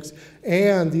fidelity checks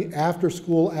and the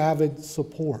after-school AVID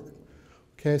support.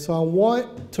 Okay, so I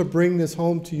want to bring this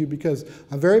home to you because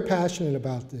I'm very passionate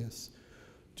about this.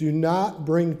 Do not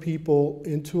bring people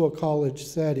into a college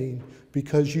setting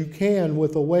because you can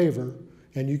with a waiver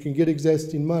and you can get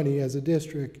existing money as a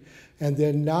district, and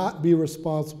then not be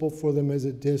responsible for them as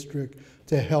a district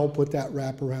to help with that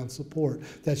wraparound support.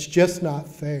 That's just not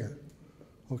fair,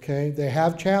 okay? They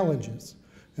have challenges,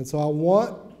 and so I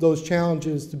want those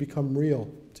challenges to become real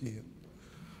to you.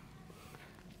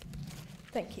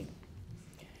 Thank you.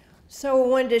 So I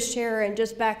wanted to share and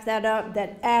just back that up,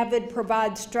 that AVID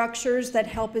provides structures that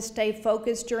help us stay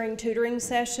focused during tutoring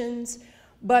sessions.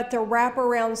 but the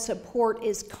wraparound support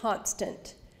is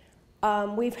constant.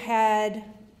 We've had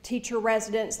teacher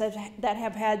residents that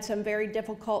have had some very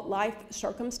difficult life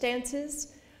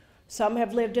circumstances. Some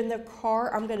have lived in their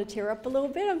car. I'm going to tear up a little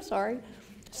bit, I'm sorry.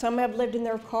 Some have lived in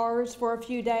their cars for a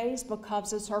few days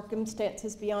because of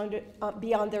circumstances beyond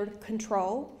their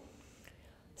control.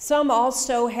 Some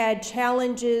also had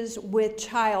challenges with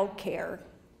childcare,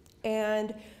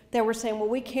 and they were saying, well,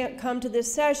 we can't come to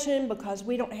this session because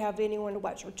we don't have anyone to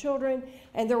watch our children,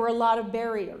 and there were a lot of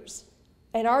barriers.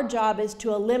 And our job is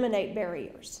to eliminate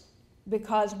barriers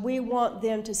because we want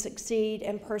them to succeed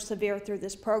and persevere through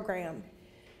this program.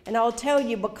 And I'll tell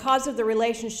you, because of the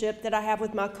relationship that I have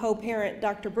with my co-parent,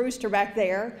 Dr. Brewster back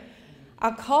there,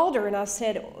 I called her and I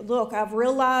said, look, I've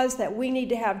realized that we need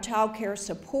to have child care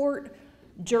support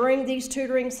during these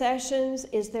tutoring sessions.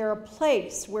 Is there a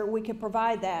place where we could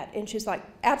provide that? And she's like,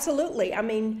 absolutely. I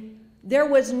mean, there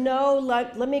was no,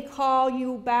 let me call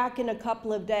you back in a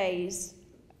couple of days,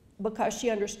 because she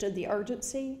understood the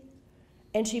urgency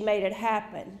and she made it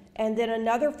happen. And then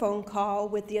another phone call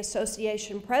with the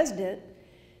association president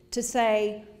to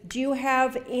say, do you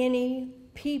have any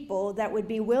people that would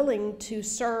be willing to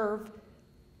serve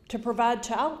to provide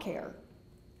child care?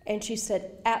 And she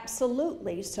said,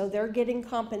 absolutely. So they're getting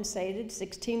compensated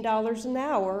 $16 an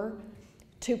hour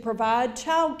to provide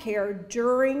child care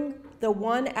during the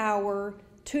 1 hour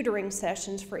tutoring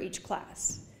sessions for each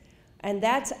class. And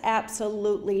that's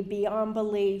absolutely beyond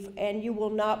belief, and you will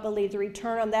not believe the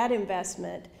return on that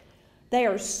investment. They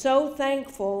are so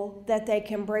thankful that they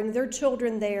can bring their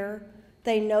children there.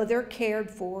 They know they're cared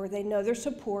for, they know they're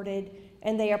supported,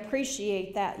 and they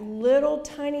appreciate that little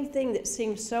tiny thing that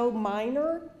seems so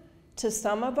minor to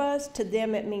some of us. To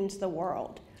them, it means the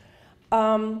world.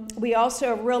 We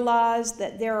also realized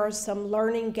that there are some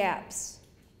learning gaps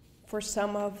for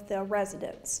some of the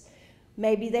residents.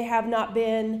 Maybe they have not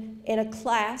been in a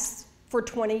class for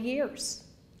 20 years,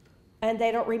 and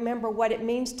they don't remember what it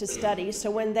means to study.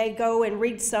 So when they go and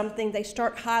read something, they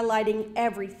start highlighting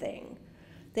everything.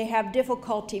 They have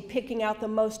difficulty picking out the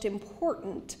most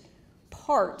important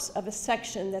parts of a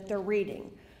section that they're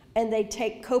reading. And they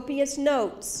take copious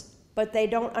notes, but they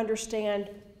don't understand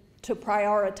to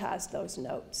prioritize those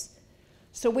notes.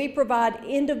 So we provide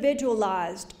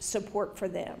individualized support for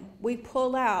them. We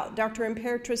pull out. Dr.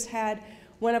 Imperatrice had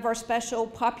one of our special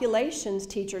populations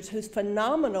teachers who's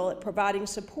phenomenal at providing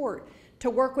support to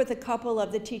work with a couple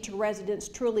of the teacher residents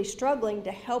truly struggling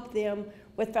to help them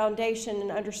with foundation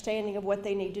and understanding of what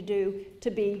they need to do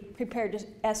to be prepared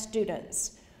as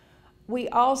students. We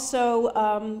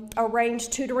also arrange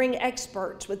tutoring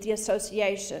experts with the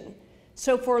association.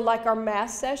 So for like our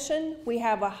math session, we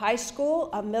have a high school,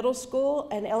 a middle school,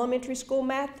 and elementary school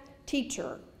math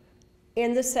teacher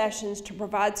in the sessions to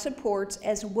provide supports,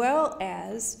 as well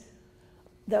as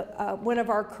one of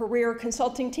our career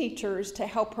consulting teachers to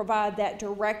help provide that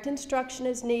direct instruction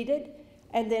as needed,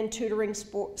 and then tutoring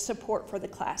support for the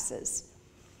classes.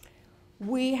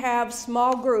 We have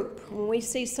small group. When we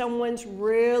see someone's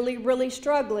really, really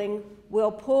struggling,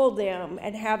 we'll pull them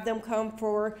and have them come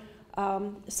for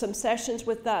some sessions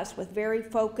with us, with very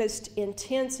focused,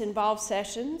 intense, involved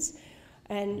sessions.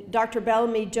 And Dr.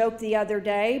 Bellamy joked the other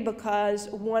day because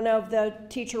one of the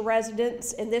teacher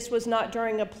residents, and this was not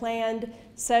during a planned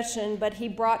session, but he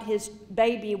brought his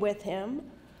baby with him.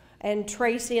 And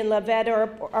Tracy and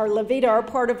Levita are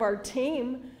part of our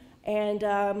team.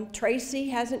 And Tracy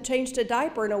hasn't changed a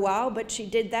diaper in a while, but she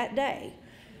did that day.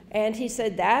 And he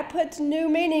said, that puts new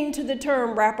meaning to the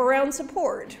term wraparound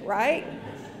support, right?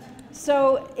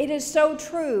 So it is so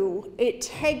true. It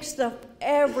takes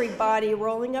everybody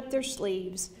rolling up their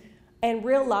sleeves and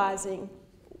realizing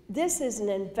this is an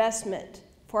investment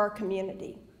for our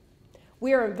community.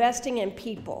 We are investing in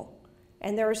people.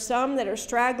 And there are some that are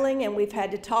straggling, and we've had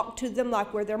to talk to them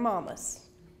like we're their mamas.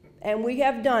 And we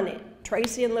have done it.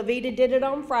 Tracy and Levita did it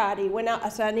on Friday. I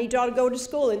said, I need y'all to go to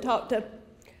school and talk to,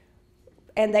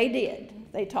 and they did.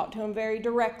 They talked to them very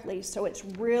directly. So it's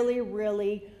really,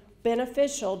 really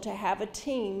beneficial to have a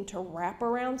team to wrap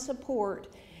around support.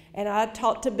 And I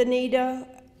talk to Benita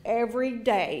every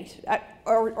day,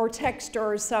 or text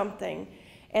her or something.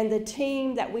 And the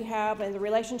team that we have and the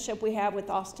relationship we have with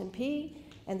Austin P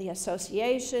and the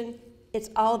association, it's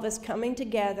all of us coming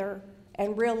together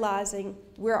and realizing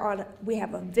we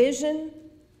have a vision,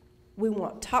 we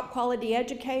want top quality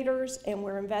educators, and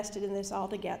we're invested in this all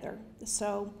together.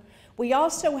 So we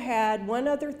also had one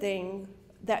other thing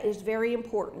that is very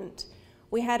important.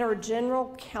 We had our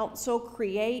general counsel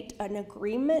create an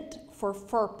agreement for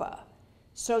FERPA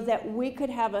so that we could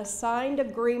have a signed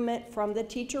agreement from the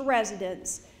teacher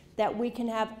residents that we can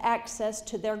have access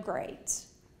to their grades.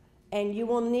 And you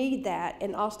will need that,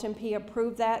 and Austin P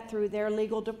approved that through their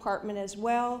legal department as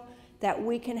well, that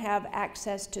we can have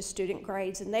access to student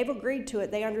grades. And they've agreed to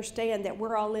it. They understand that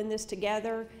we're all in this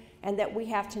together and that we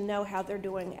have to know how they're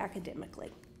doing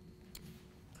academically.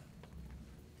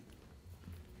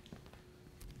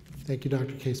 Thank you,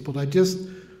 Dr.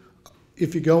 Casebold.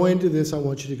 If you go into this, I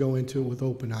want you to go into it with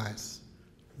open eyes,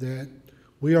 that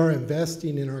we are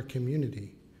investing in our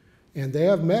community, and they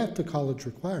have met the college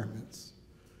requirements.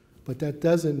 But that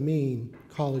doesn't mean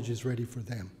college is ready for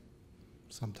them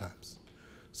sometimes.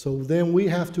 So then we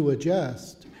have to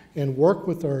adjust and work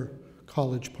with our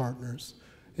college partners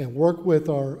and work with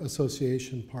our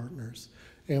association partners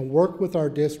and work with our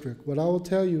district. What I will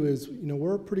tell you is,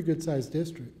 we're a pretty good sized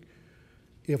district.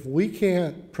 If we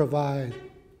can't provide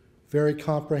very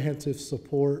comprehensive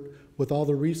support with all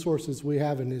the resources we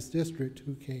have in this district,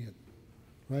 who can,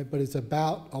 right? But it's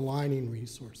about aligning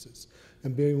resources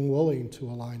and being willing to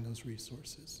align those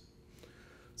resources.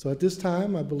 So at this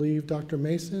time, I believe Dr.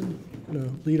 Mason is going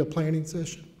to lead a planning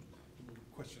session.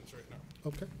 Questions right now.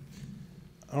 Okay.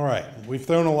 All right, we've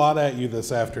thrown a lot at you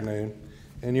this afternoon,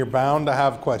 and you're bound to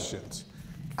have questions.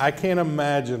 I can't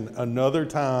imagine another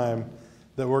time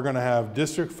that we're going to have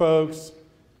district folks,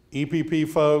 EPP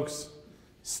folks,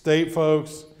 state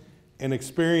folks, and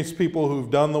experienced people who've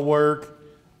done the work,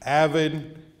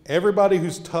 avid. Everybody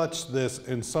who's touched this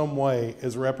in some way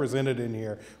is represented in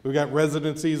here. We've got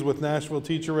residencies with Nashville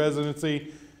Teacher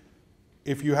Residency.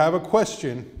 If you have a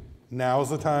question, now's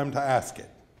the time to ask it.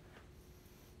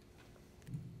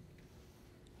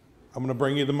 I'm going to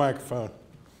bring you the microphone.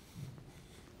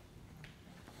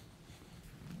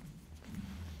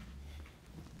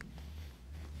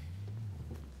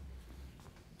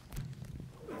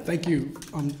 Thank you.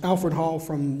 Alfred Hall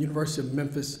from University of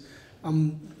Memphis.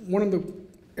 One of the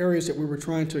areas that we were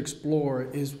trying to explore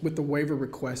is with the waiver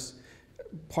requests.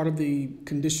 Part of the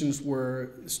conditions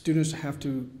were students have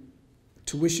to,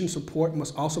 tuition support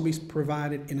must also be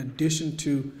provided in addition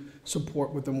to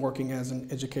support with them working as an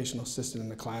educational assistant in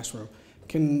the classroom.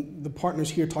 Can the partners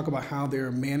here talk about how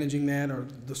they're managing that or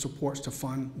the supports to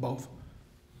fund both?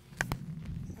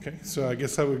 Okay, so I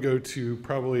guess I would go to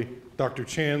probably Dr.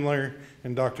 Chandler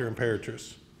and Dr.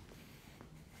 Imperatrice.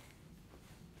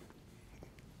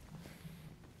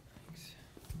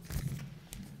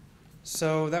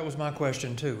 So that was my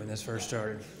question too when this first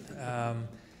started.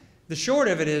 The short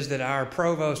of it is that our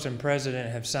provost and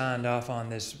president have signed off on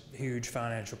this huge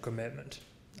financial commitment.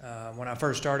 When I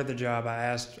first started the job, I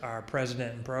asked our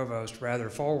president and provost rather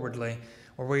forwardly,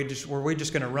 were we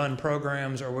just going to run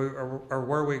programs, or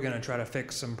were we going to try to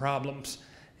fix some problems?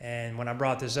 And when I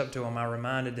brought this up to them, I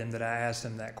reminded them that I asked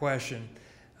them that question.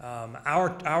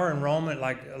 Our enrollment,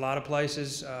 like a lot of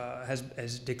places,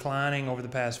 is declining over the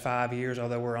past 5 years,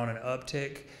 although we're on an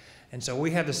uptick. And so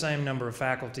we have the same number of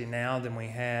faculty now than we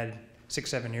had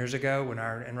 6-7 years ago when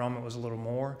our enrollment was a little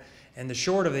more. And the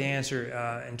short of the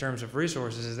answer in terms of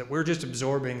resources is that we're just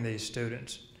absorbing these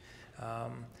students.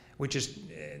 Which is,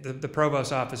 the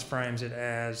provost's office frames it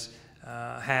as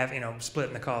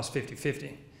splitting the cost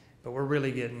 50-50. But we're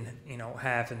really getting,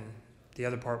 half, and the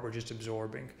other part we're just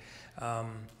absorbing.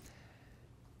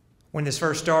 When this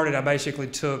first started, I basically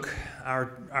took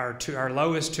our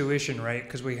lowest tuition rate,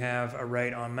 because we have a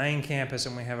rate on main campus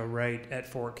and we have a rate at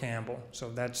Fort Campbell. So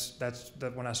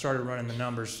when I started running the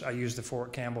numbers, I used the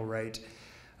Fort Campbell rate.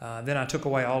 Then I took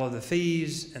away all of the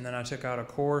fees, and then I took out a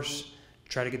course,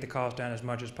 try to get the cost down as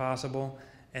much as possible,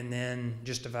 and then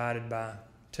just divided by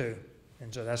 2.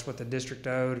 And so that's what the district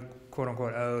owed, quote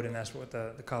unquote owed, and that's what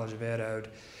the College of Ed owed.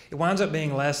 It winds up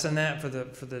being less than that for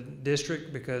the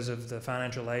district because of the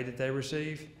financial aid that they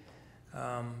receive.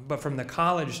 But from the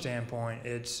college standpoint,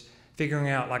 it's figuring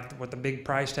out what the big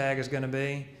price tag is going to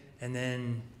be, and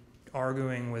then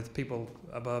arguing with people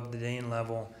above the dean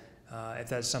level if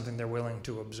that's something they're willing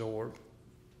to absorb.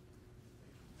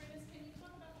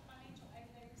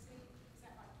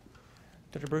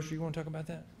 Dr. Brewster, you want to talk about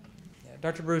that? Yeah,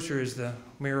 Dr. Brewster is the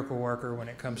miracle worker when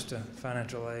it comes to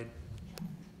financial aid.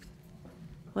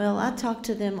 Well, I talk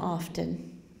to them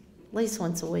often, at least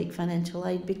once a week, financial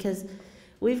aid, because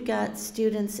we've got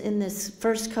students in this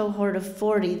first cohort of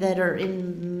 40 that are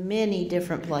in many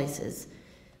different places.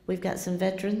 We've got some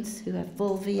veterans who have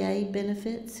full VA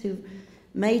benefits who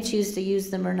may choose to use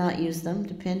them or not use them,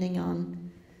 depending on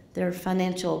their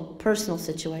financial, personal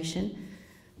situation.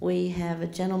 We have a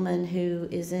gentleman who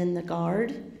is in the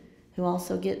Guard who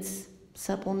also gets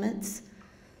supplements.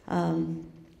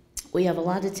 We have a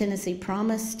lot of Tennessee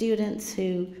Promise students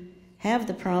who have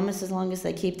the Promise as long as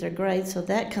they keep their grades, so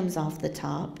that comes off the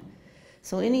top.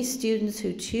 So any students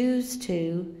who choose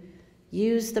to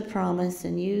use the Promise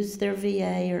and use their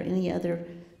VA or any other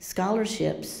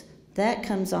scholarships, that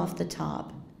comes off the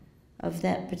top of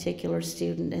that particular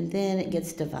student, and then it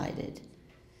gets divided.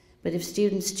 But if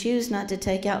students choose not to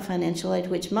take out financial aid,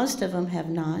 which most of them have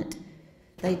not,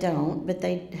 they don't, but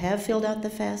they have filled out the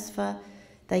FAFSA,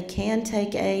 they can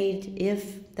take aid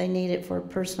if they need it for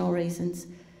personal reasons,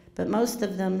 but most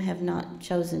of them have not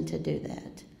chosen to do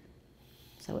that.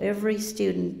 So every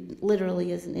student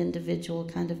literally is an individual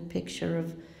kind of picture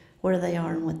of where they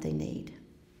are and what they need.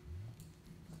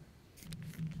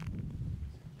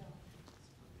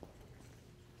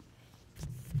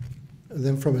 And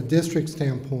then from a district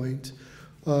standpoint,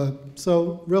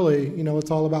 so really,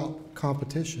 it's all about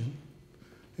competition.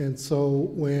 And so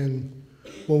when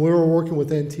we were working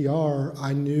with NTR,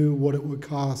 I knew what it would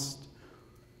cost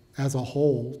as a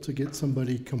whole to get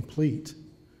somebody complete.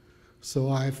 So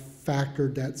I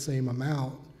factored that same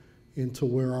amount into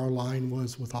where our line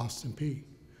was with Austin Peay.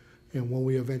 And when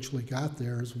we eventually got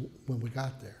there is when we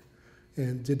got there.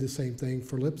 And did the same thing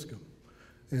for Lipscomb.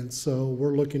 And so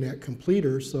we're looking at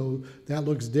completers, so that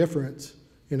looks different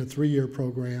in a 3-year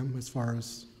program as far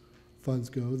as funds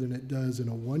go than it does in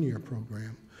a 1-year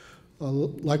program.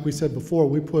 Like we said before,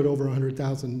 we put over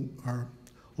 $100,000, or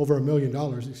over $1 million,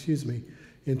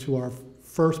 into our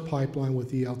first pipeline with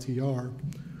the ELTR.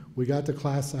 We got the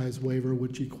class size waiver,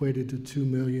 which equated to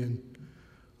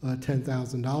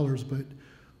 $2,010,000. But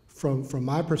from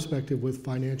my perspective with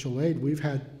financial aid, we've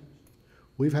had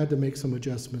to make some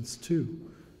adjustments too,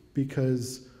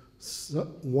 because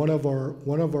one of our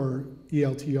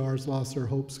ELTRs lost their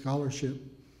Hope Scholarship,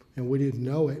 and we didn't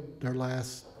know it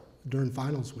during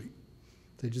finals week.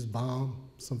 They just bombed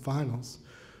some finals.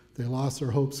 They lost their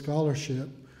Hope Scholarship,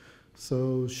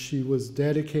 so she was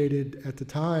dedicated at the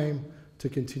time to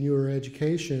continue her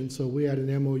education, so we had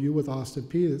an MOU with Austin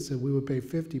Peay that said we would pay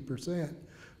 50%,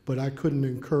 but I couldn't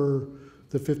incur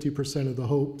the 50% of the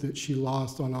Hope that she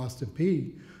lost on Austin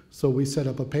Peay, so we set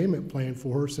up a payment plan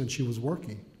for her since she was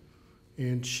working,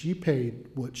 and she paid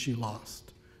what she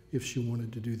lost if she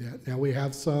wanted to do that. Now we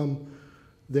have some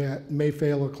that may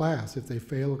fail a class. If they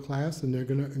fail a class, then they're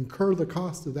going to incur the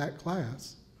cost of that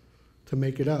class to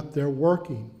make it up. They're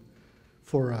working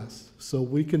for us, so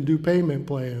we can do payment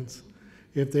plans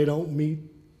if they don't meet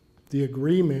the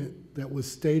agreement that was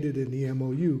stated in the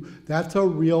MOU. That's a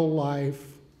real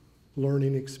life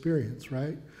learning experience,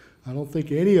 right? I don't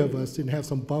think any of us didn't have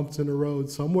some bumps in the road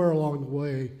somewhere along the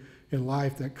way in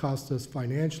life that cost us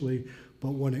financially,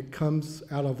 but when it comes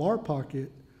out of our pocket,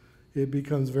 it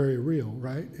becomes very real,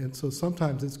 right? And so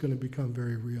sometimes it's going to become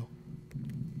very real.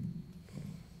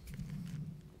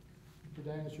 Did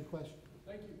I answer your question?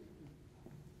 Thank you.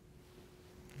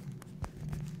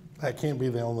 That can't be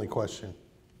the only question.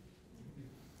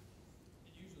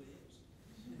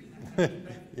 It usually is.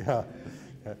 Yeah.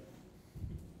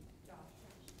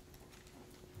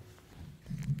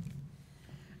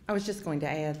 I was just going to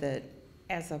add that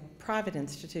as a private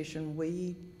institution,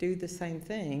 we do the same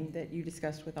thing that you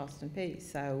discussed with Austin Peay.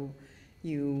 So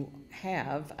you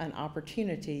have an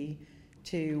opportunity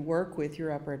to work with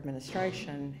your upper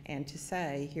administration and to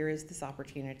say, here is this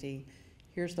opportunity,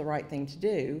 here's the right thing to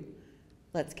do,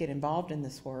 let's get involved in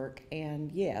this work.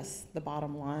 And yes, the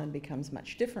bottom line becomes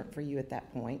much different for you at that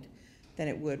point than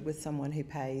it would with someone who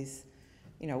pays,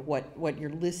 what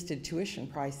your listed tuition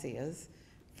price is.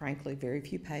 Frankly, very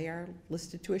few pay our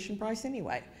listed tuition price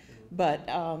anyway. But,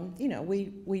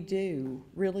 we do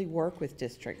really work with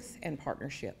districts and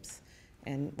partnerships.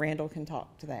 And Randall can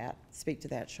speak to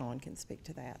that, Sean can speak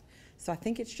to that. So I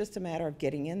think it's just a matter of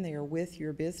getting in there with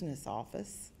your business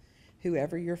office,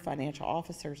 whoever your financial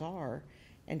officers are,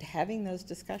 and having those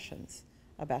discussions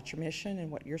about your mission and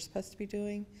what you're supposed to be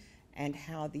doing and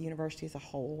how the university as a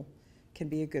whole can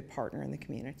be a good partner in the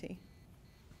community.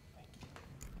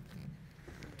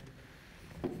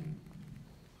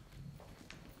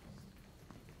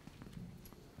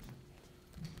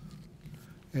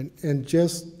 And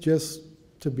just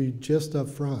to be just up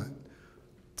front,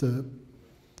 the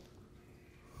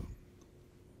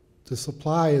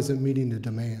supply isn't meeting the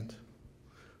demand.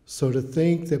 So to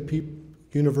think that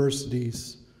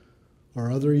universities or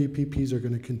other EPPs are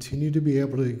going to continue to be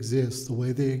able to exist the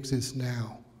way they exist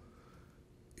now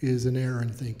is an error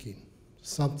in thinking.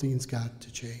 Something's got to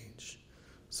change.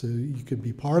 So you could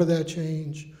be part of that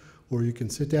change, or you can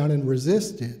sit down and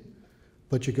resist it,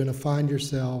 but you're going to find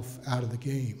yourself out of the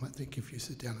game, I think, if you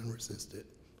sit down and resist it.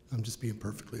 I'm just being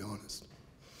perfectly honest.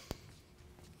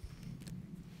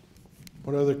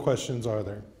 What other questions are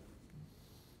there?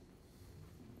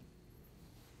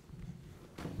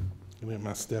 Get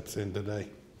my steps in today.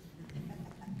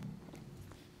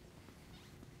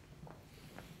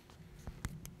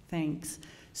 Thanks.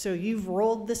 So you've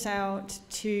rolled this out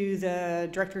to the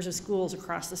directors of schools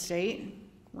across the state,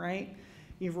 right?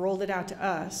 You've rolled it out to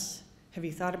us. Have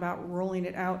you thought about rolling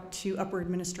it out to upper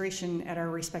administration at our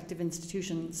respective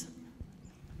institutions?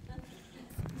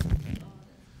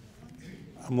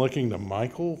 I'm looking to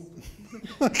Michael.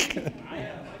 I have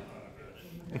my thought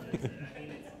of it. I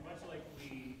mean, it's much like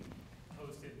we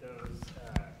hosted those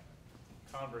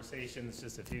conversations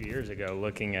just a few years ago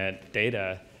looking at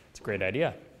data. It's a great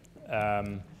idea.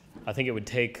 I think it would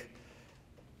take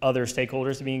other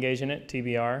stakeholders to be engaged in it,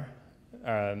 TBR,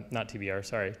 not TBR,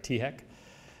 sorry, THEC.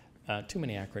 Too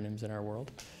many acronyms in our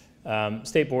world.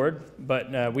 State board,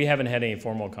 but we haven't had any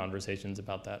formal conversations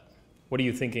about that. What are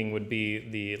you thinking would be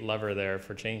the lever there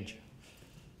for change?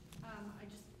 I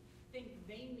just think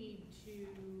they need to,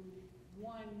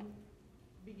 one,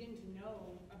 begin to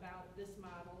know about this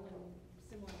model and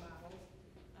similar models,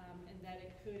 and that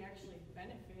it could actually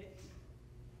benefit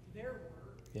their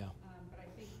work. Yeah. But I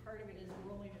think part of it is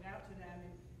rolling it out to them,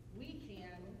 and we can,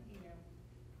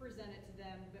 present it to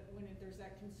them, but when there's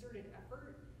that concerted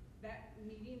effort, that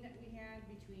meeting that we had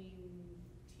between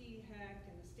THEC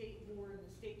and the state board and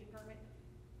the State Department,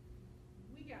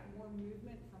 we got more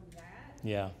movement from that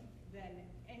than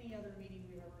any other meeting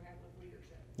we've ever had with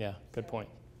leadership. Yeah, good point.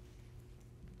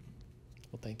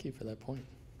 Well, thank you for that point.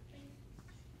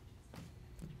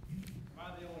 Am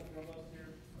I the only provost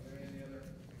here? Are there any other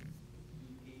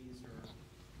VPs or?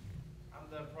 I'm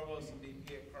the provost and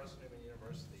VP at Clarksville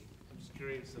University. I'm just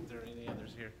curious if there are any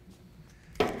others here.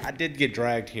 I did get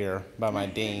dragged here by my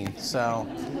dean, so.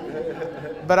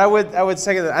 But I would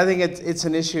second that. I think it's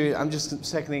an issue. I'm just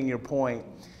seconding your point.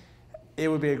 It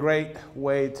would be a great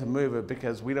way to move it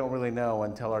because we don't really know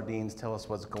until our deans tell us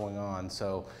what's going on.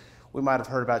 So we might have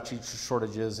heard about teacher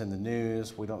shortages in the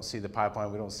news. We don't see the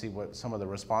pipeline. We don't see what some of the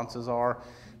responses are.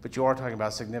 But you are talking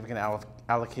about significant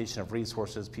allocation of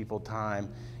resources, people,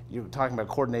 time. You're talking about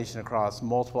coordination across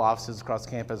multiple offices across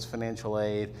campus, financial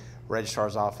aid,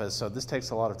 registrar's office. So this takes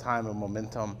a lot of time and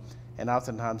momentum, and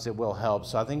oftentimes it will help.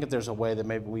 So I think if there's a way that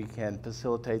maybe we can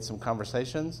facilitate some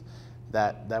conversations,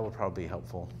 that would probably be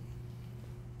helpful.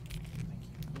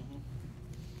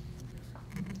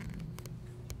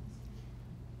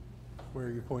 Where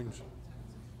are you pointing?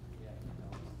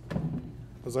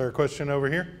 Was there a question over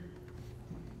here?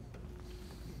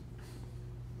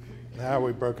 Now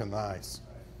we've broken the ice.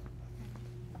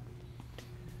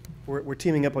 We're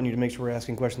teaming up on you to make sure we're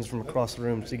asking questions from across the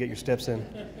room so you get your steps in.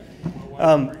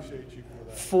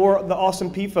 For the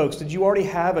Austin P folks, did you already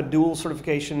have a dual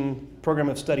certification program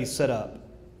of studies set up?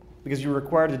 Because you were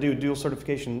required to do a dual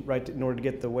certification, right, in order to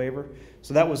get the waiver.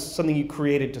 So that was something you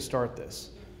created to start this.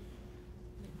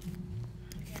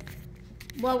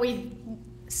 Well,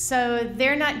 so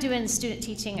they're not doing student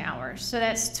teaching hours. So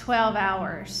that's 12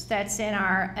 hours that's in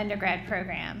our undergrad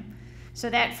program. So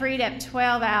that freed up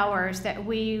 12 hours that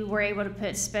we were able to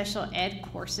put special ed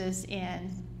courses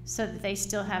in so that they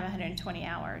still have 120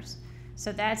 hours.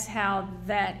 So that's how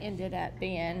that ended up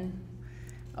being.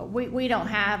 We don't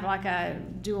have like a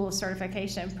dual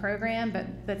certification program,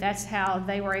 but that's how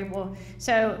they were able.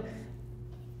 So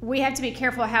we have to be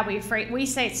careful how we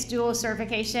say it's dual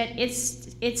certification.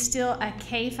 It's still a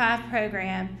K-5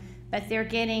 program, but they're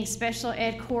getting special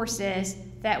ed courses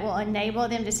that will enable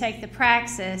them to take the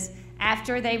praxis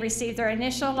after they receive their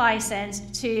initial license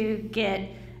to get,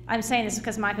 I'm saying this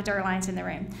because Michael Durline's in the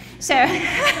room. So,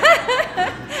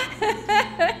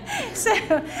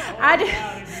 so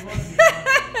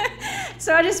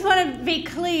I just want to be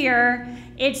clear.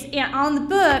 It's on the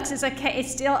books.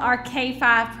 It's still our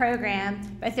K-5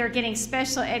 program, but they're getting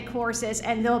special ed courses,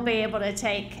 and they'll be able to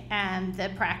take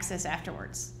the praxis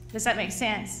afterwards. Does that make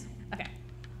sense? Okay.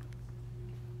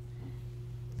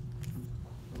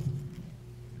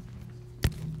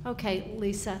 Okay,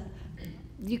 Lisa,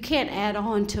 you can't add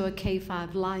on to a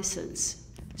K-5 license.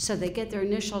 So they get their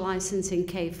initial license in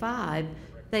K-5.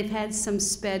 They've had some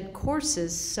SPED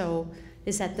courses, so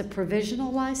is that the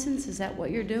provisional license? Is that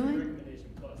what you're doing? Recommendation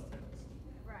plus test.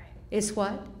 Right. It's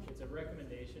what? It's a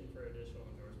recommendation for additional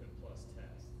endorsement plus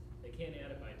test. They can't add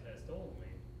it by test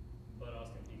only, but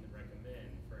Austin P can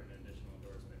recommend for an additional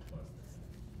endorsement plus test.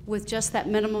 With just that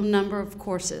minimum number of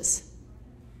courses?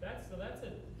 That's a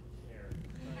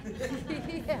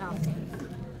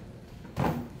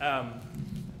Yeah.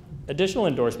 Additional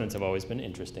endorsements have always been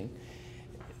interesting.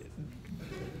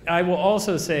 I will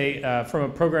also say, from a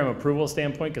program approval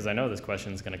standpoint, because I know this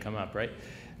question is going to come up, right?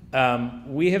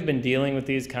 We have been dealing with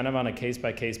these kind of on a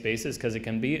case-by-case basis because it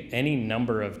can be any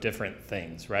number of different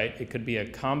things, right? It could be a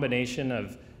combination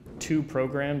of two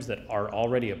programs that are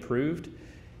already approved.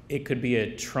 It could be a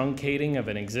truncating of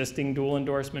an existing dual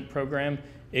endorsement program.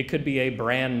 It could be a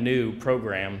brand new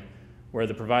program where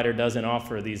the provider doesn't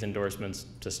offer these endorsements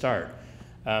to start.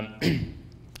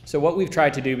 So what we've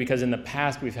tried to do, because in the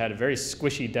past we've had very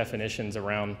squishy definitions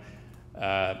around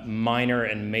minor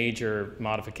and major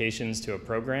modifications to a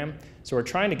program, so we're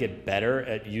trying to get better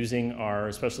at using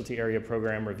our specialty area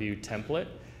program review template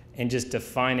and just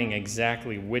defining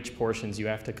exactly which portions you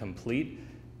have to complete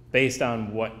based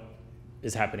on what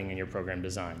is happening in your program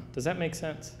design. Does that make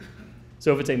sense?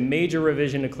 So if it's a major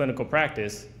revision to clinical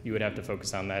practice, you would have to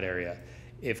focus on that area.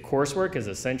 If coursework is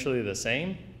essentially the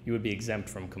same, you would be exempt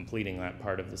from completing that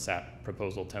part of the SAP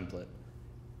proposal template.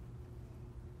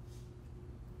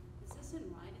 Is this in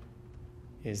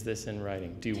writing? Is this in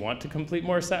writing? Do you want to complete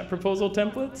more SAP proposal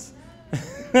templates?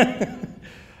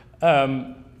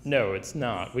 No, it's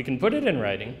not. We can put it in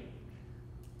writing.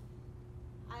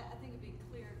 I think it'd be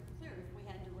clear if we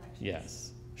had directions.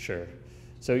 Yes, sure.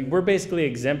 So we're basically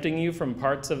exempting you from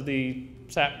parts of the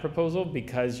SAP proposal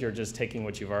because you're just taking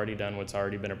what you've already done, what's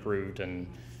already been approved, and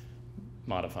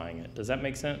modifying it. Does that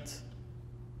make sense?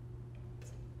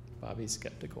 Bobby's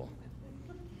skeptical.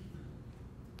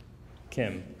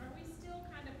 Kim. Are we still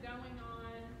kind of going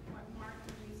on what Martin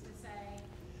used to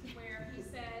say, where he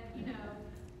said, you know,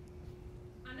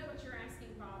 I know what you're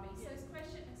asking, Bobby. So his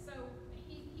question, so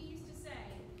he used to say,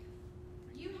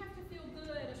 you have to feel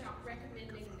good about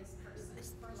recommending this person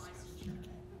for licensure.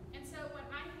 And so what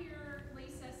I hear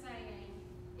Lisa saying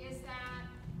is that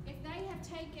if they have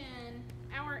taken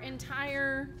our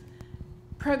entire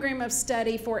program of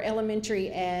study for elementary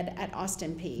ed at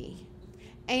Austin P,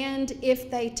 and if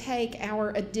they take our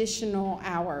additional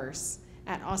hours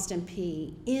at Austin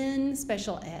P in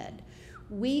special ed,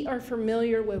 we are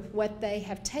familiar with what they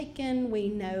have taken. We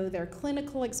know their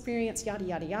clinical experience, yada,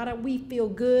 yada, yada. We feel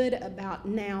good about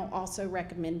now also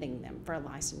recommending them for a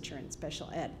licensure in special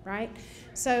ed, right?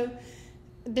 So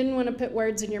didn't want to put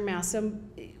words in your mouth. So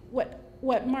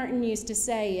what Martin used to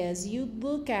say is you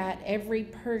look at every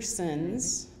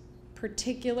person's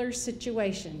particular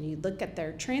situation. You look at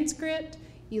their transcript,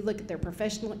 you look at their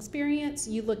professional experience,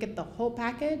 you look at the whole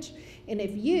package, and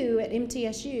if you at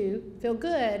MTSU feel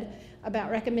good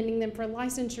about recommending them for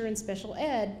licensure in special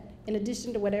ed, in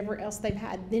addition to whatever else they've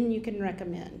had, then you can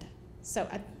recommend. So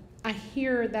I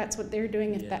hear that's what they're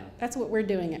doing, if that's what we're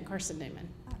doing at Carson Newman.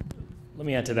 Let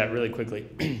me add to that really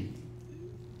quickly.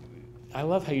 I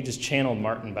love how you just channeled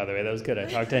Martin, by the way. That was good. I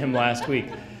talked to him last week.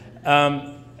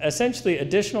 Essentially,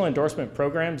 additional endorsement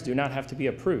programs do not have to be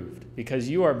approved because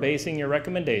you are basing your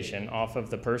recommendation off of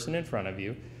the person in front of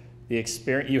you. The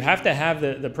experience, you have to have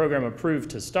the program approved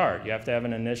to start. You have to have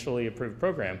an initially approved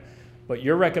program. But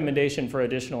your recommendation for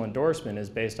additional endorsement is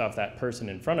based off that person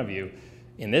in front of you.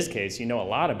 In this case, you know a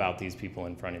lot about these people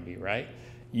in front of you, right?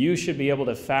 You should be able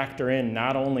to factor in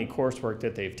not only coursework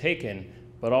that they've taken,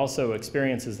 but also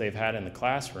experiences they've had in the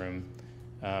classroom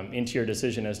into your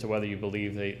decision as to whether you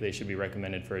believe they should be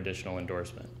recommended for additional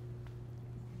endorsement.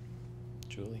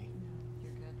 Julie?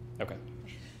 You're good. Okay.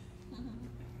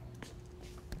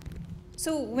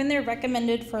 So when they're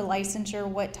recommended for licensure,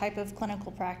 what type of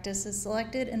clinical practice is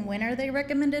selected and when are they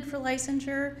recommended for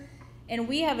licensure? And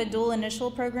we have a dual initial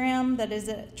program that is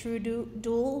a true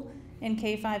dual in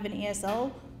K5 and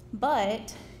ESL,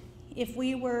 but if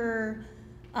we were,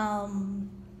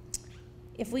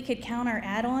 if we could count our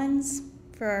add-ons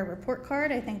for our report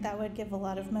card, I think that would give a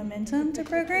lot of momentum to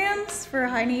programs for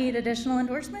high need additional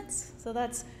endorsements. So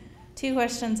that's 2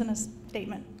 questions in a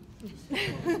statement.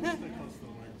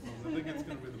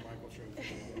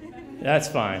 That's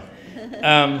fine.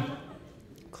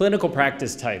 Clinical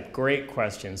practice type, great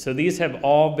question. So these have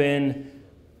all been,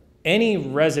 any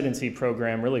residency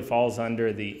program really falls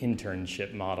under the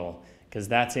internship model because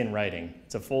that's in writing.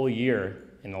 It's a full year.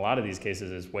 In a lot of these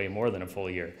cases, it's way more than a full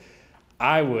year.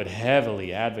 I would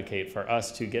heavily advocate for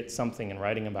us to get something in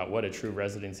writing about what a true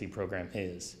residency program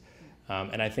is.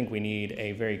 And I think we need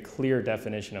a very clear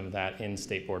definition of that in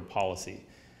state board policy.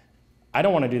 I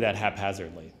don't want to do that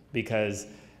haphazardly because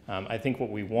I think what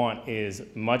we want is,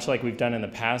 much like we've done in the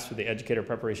past with the Educator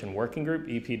Preparation Working Group,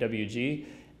 EPWG,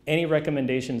 any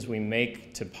recommendations we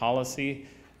make to policy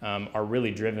are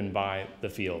really driven by the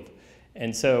field.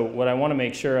 And so what I want to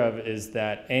make sure of is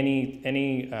that any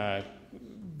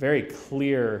very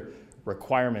clear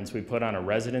requirements we put on a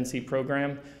residency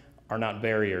program are not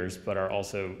barriers, but are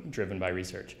also driven by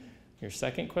research. Your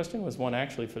second question was one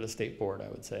actually for the state board, I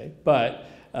would say, but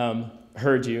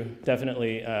heard you,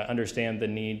 definitely understand the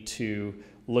need to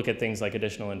look at things like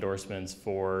additional endorsements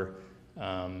for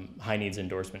high needs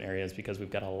endorsement areas because we've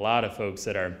got a lot of folks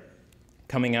that are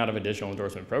coming out of additional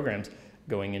endorsement programs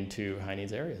going into high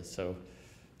needs areas. So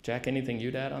Jack, anything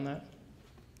you'd add on that?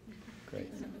 Great.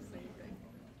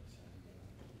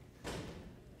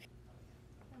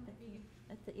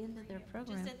 At the end of their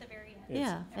program. Just at the very end.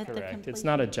 Yeah, at the Correct. complete. It's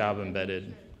not a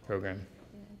job-embedded program.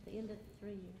 Yeah, at the end of 3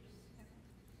 years.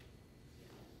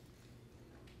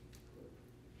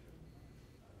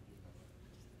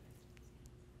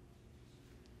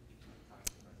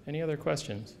 Any other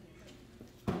questions?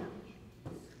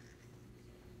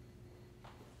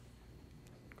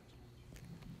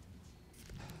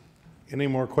 Any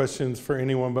more questions for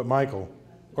anyone but Michael?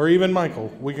 Or even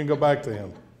Michael, we can go back to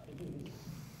him.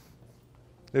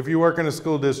 If you work in a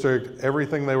school district,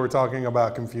 everything they were talking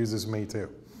about confuses me too.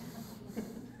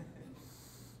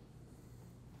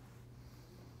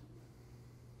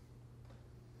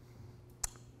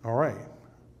 All right,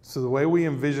 so the way we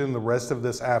envision the rest of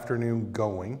this afternoon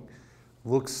going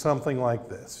looks something like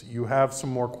this. You have some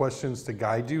more questions to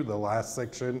guide you, the last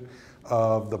section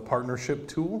of the partnership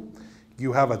tool.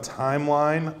 You have a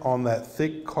timeline on that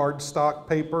thick cardstock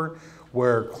paper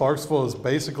where Clarksville has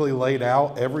basically laid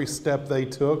out every step they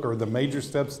took, or the major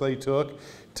steps they took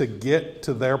to get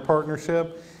to their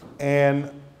partnership. And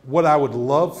what I would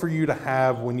love for you to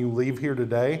have when you leave here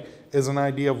today is an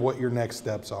idea of what your next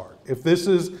steps are. If this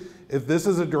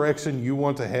is a direction you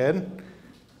want to head,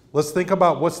 let's think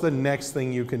about what's the next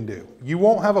thing you can do. You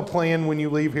won't have a plan when you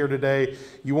leave here today.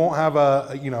 You won't have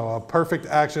a perfect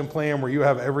action plan where you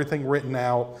have everything written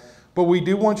out. But we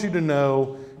do want you to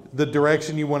know the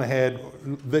direction you want to head,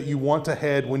 that you want to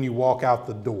head when you walk out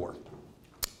the door.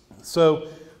 So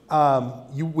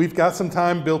we've got some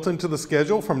time built into the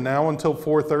schedule from now until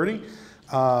 4:30.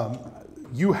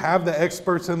 You have the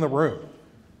experts in the room.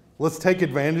 Let's take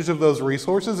advantage of those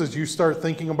resources as you start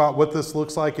thinking about what this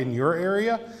looks like in your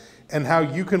area and how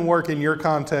you can work in your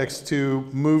context to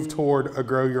move toward a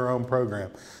grow your own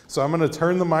program. So I'm going to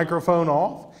turn the microphone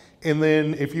off, and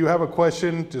then if you have a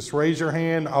question, just raise your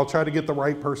hand. I'll try to get the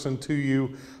right person to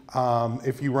you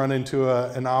if you run into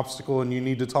an obstacle and you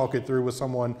need to talk it through with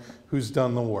someone who's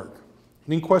done the work.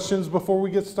 Any questions before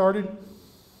we get started?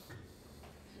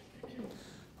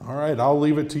 All right, I'll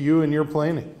leave it to you and your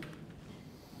planning.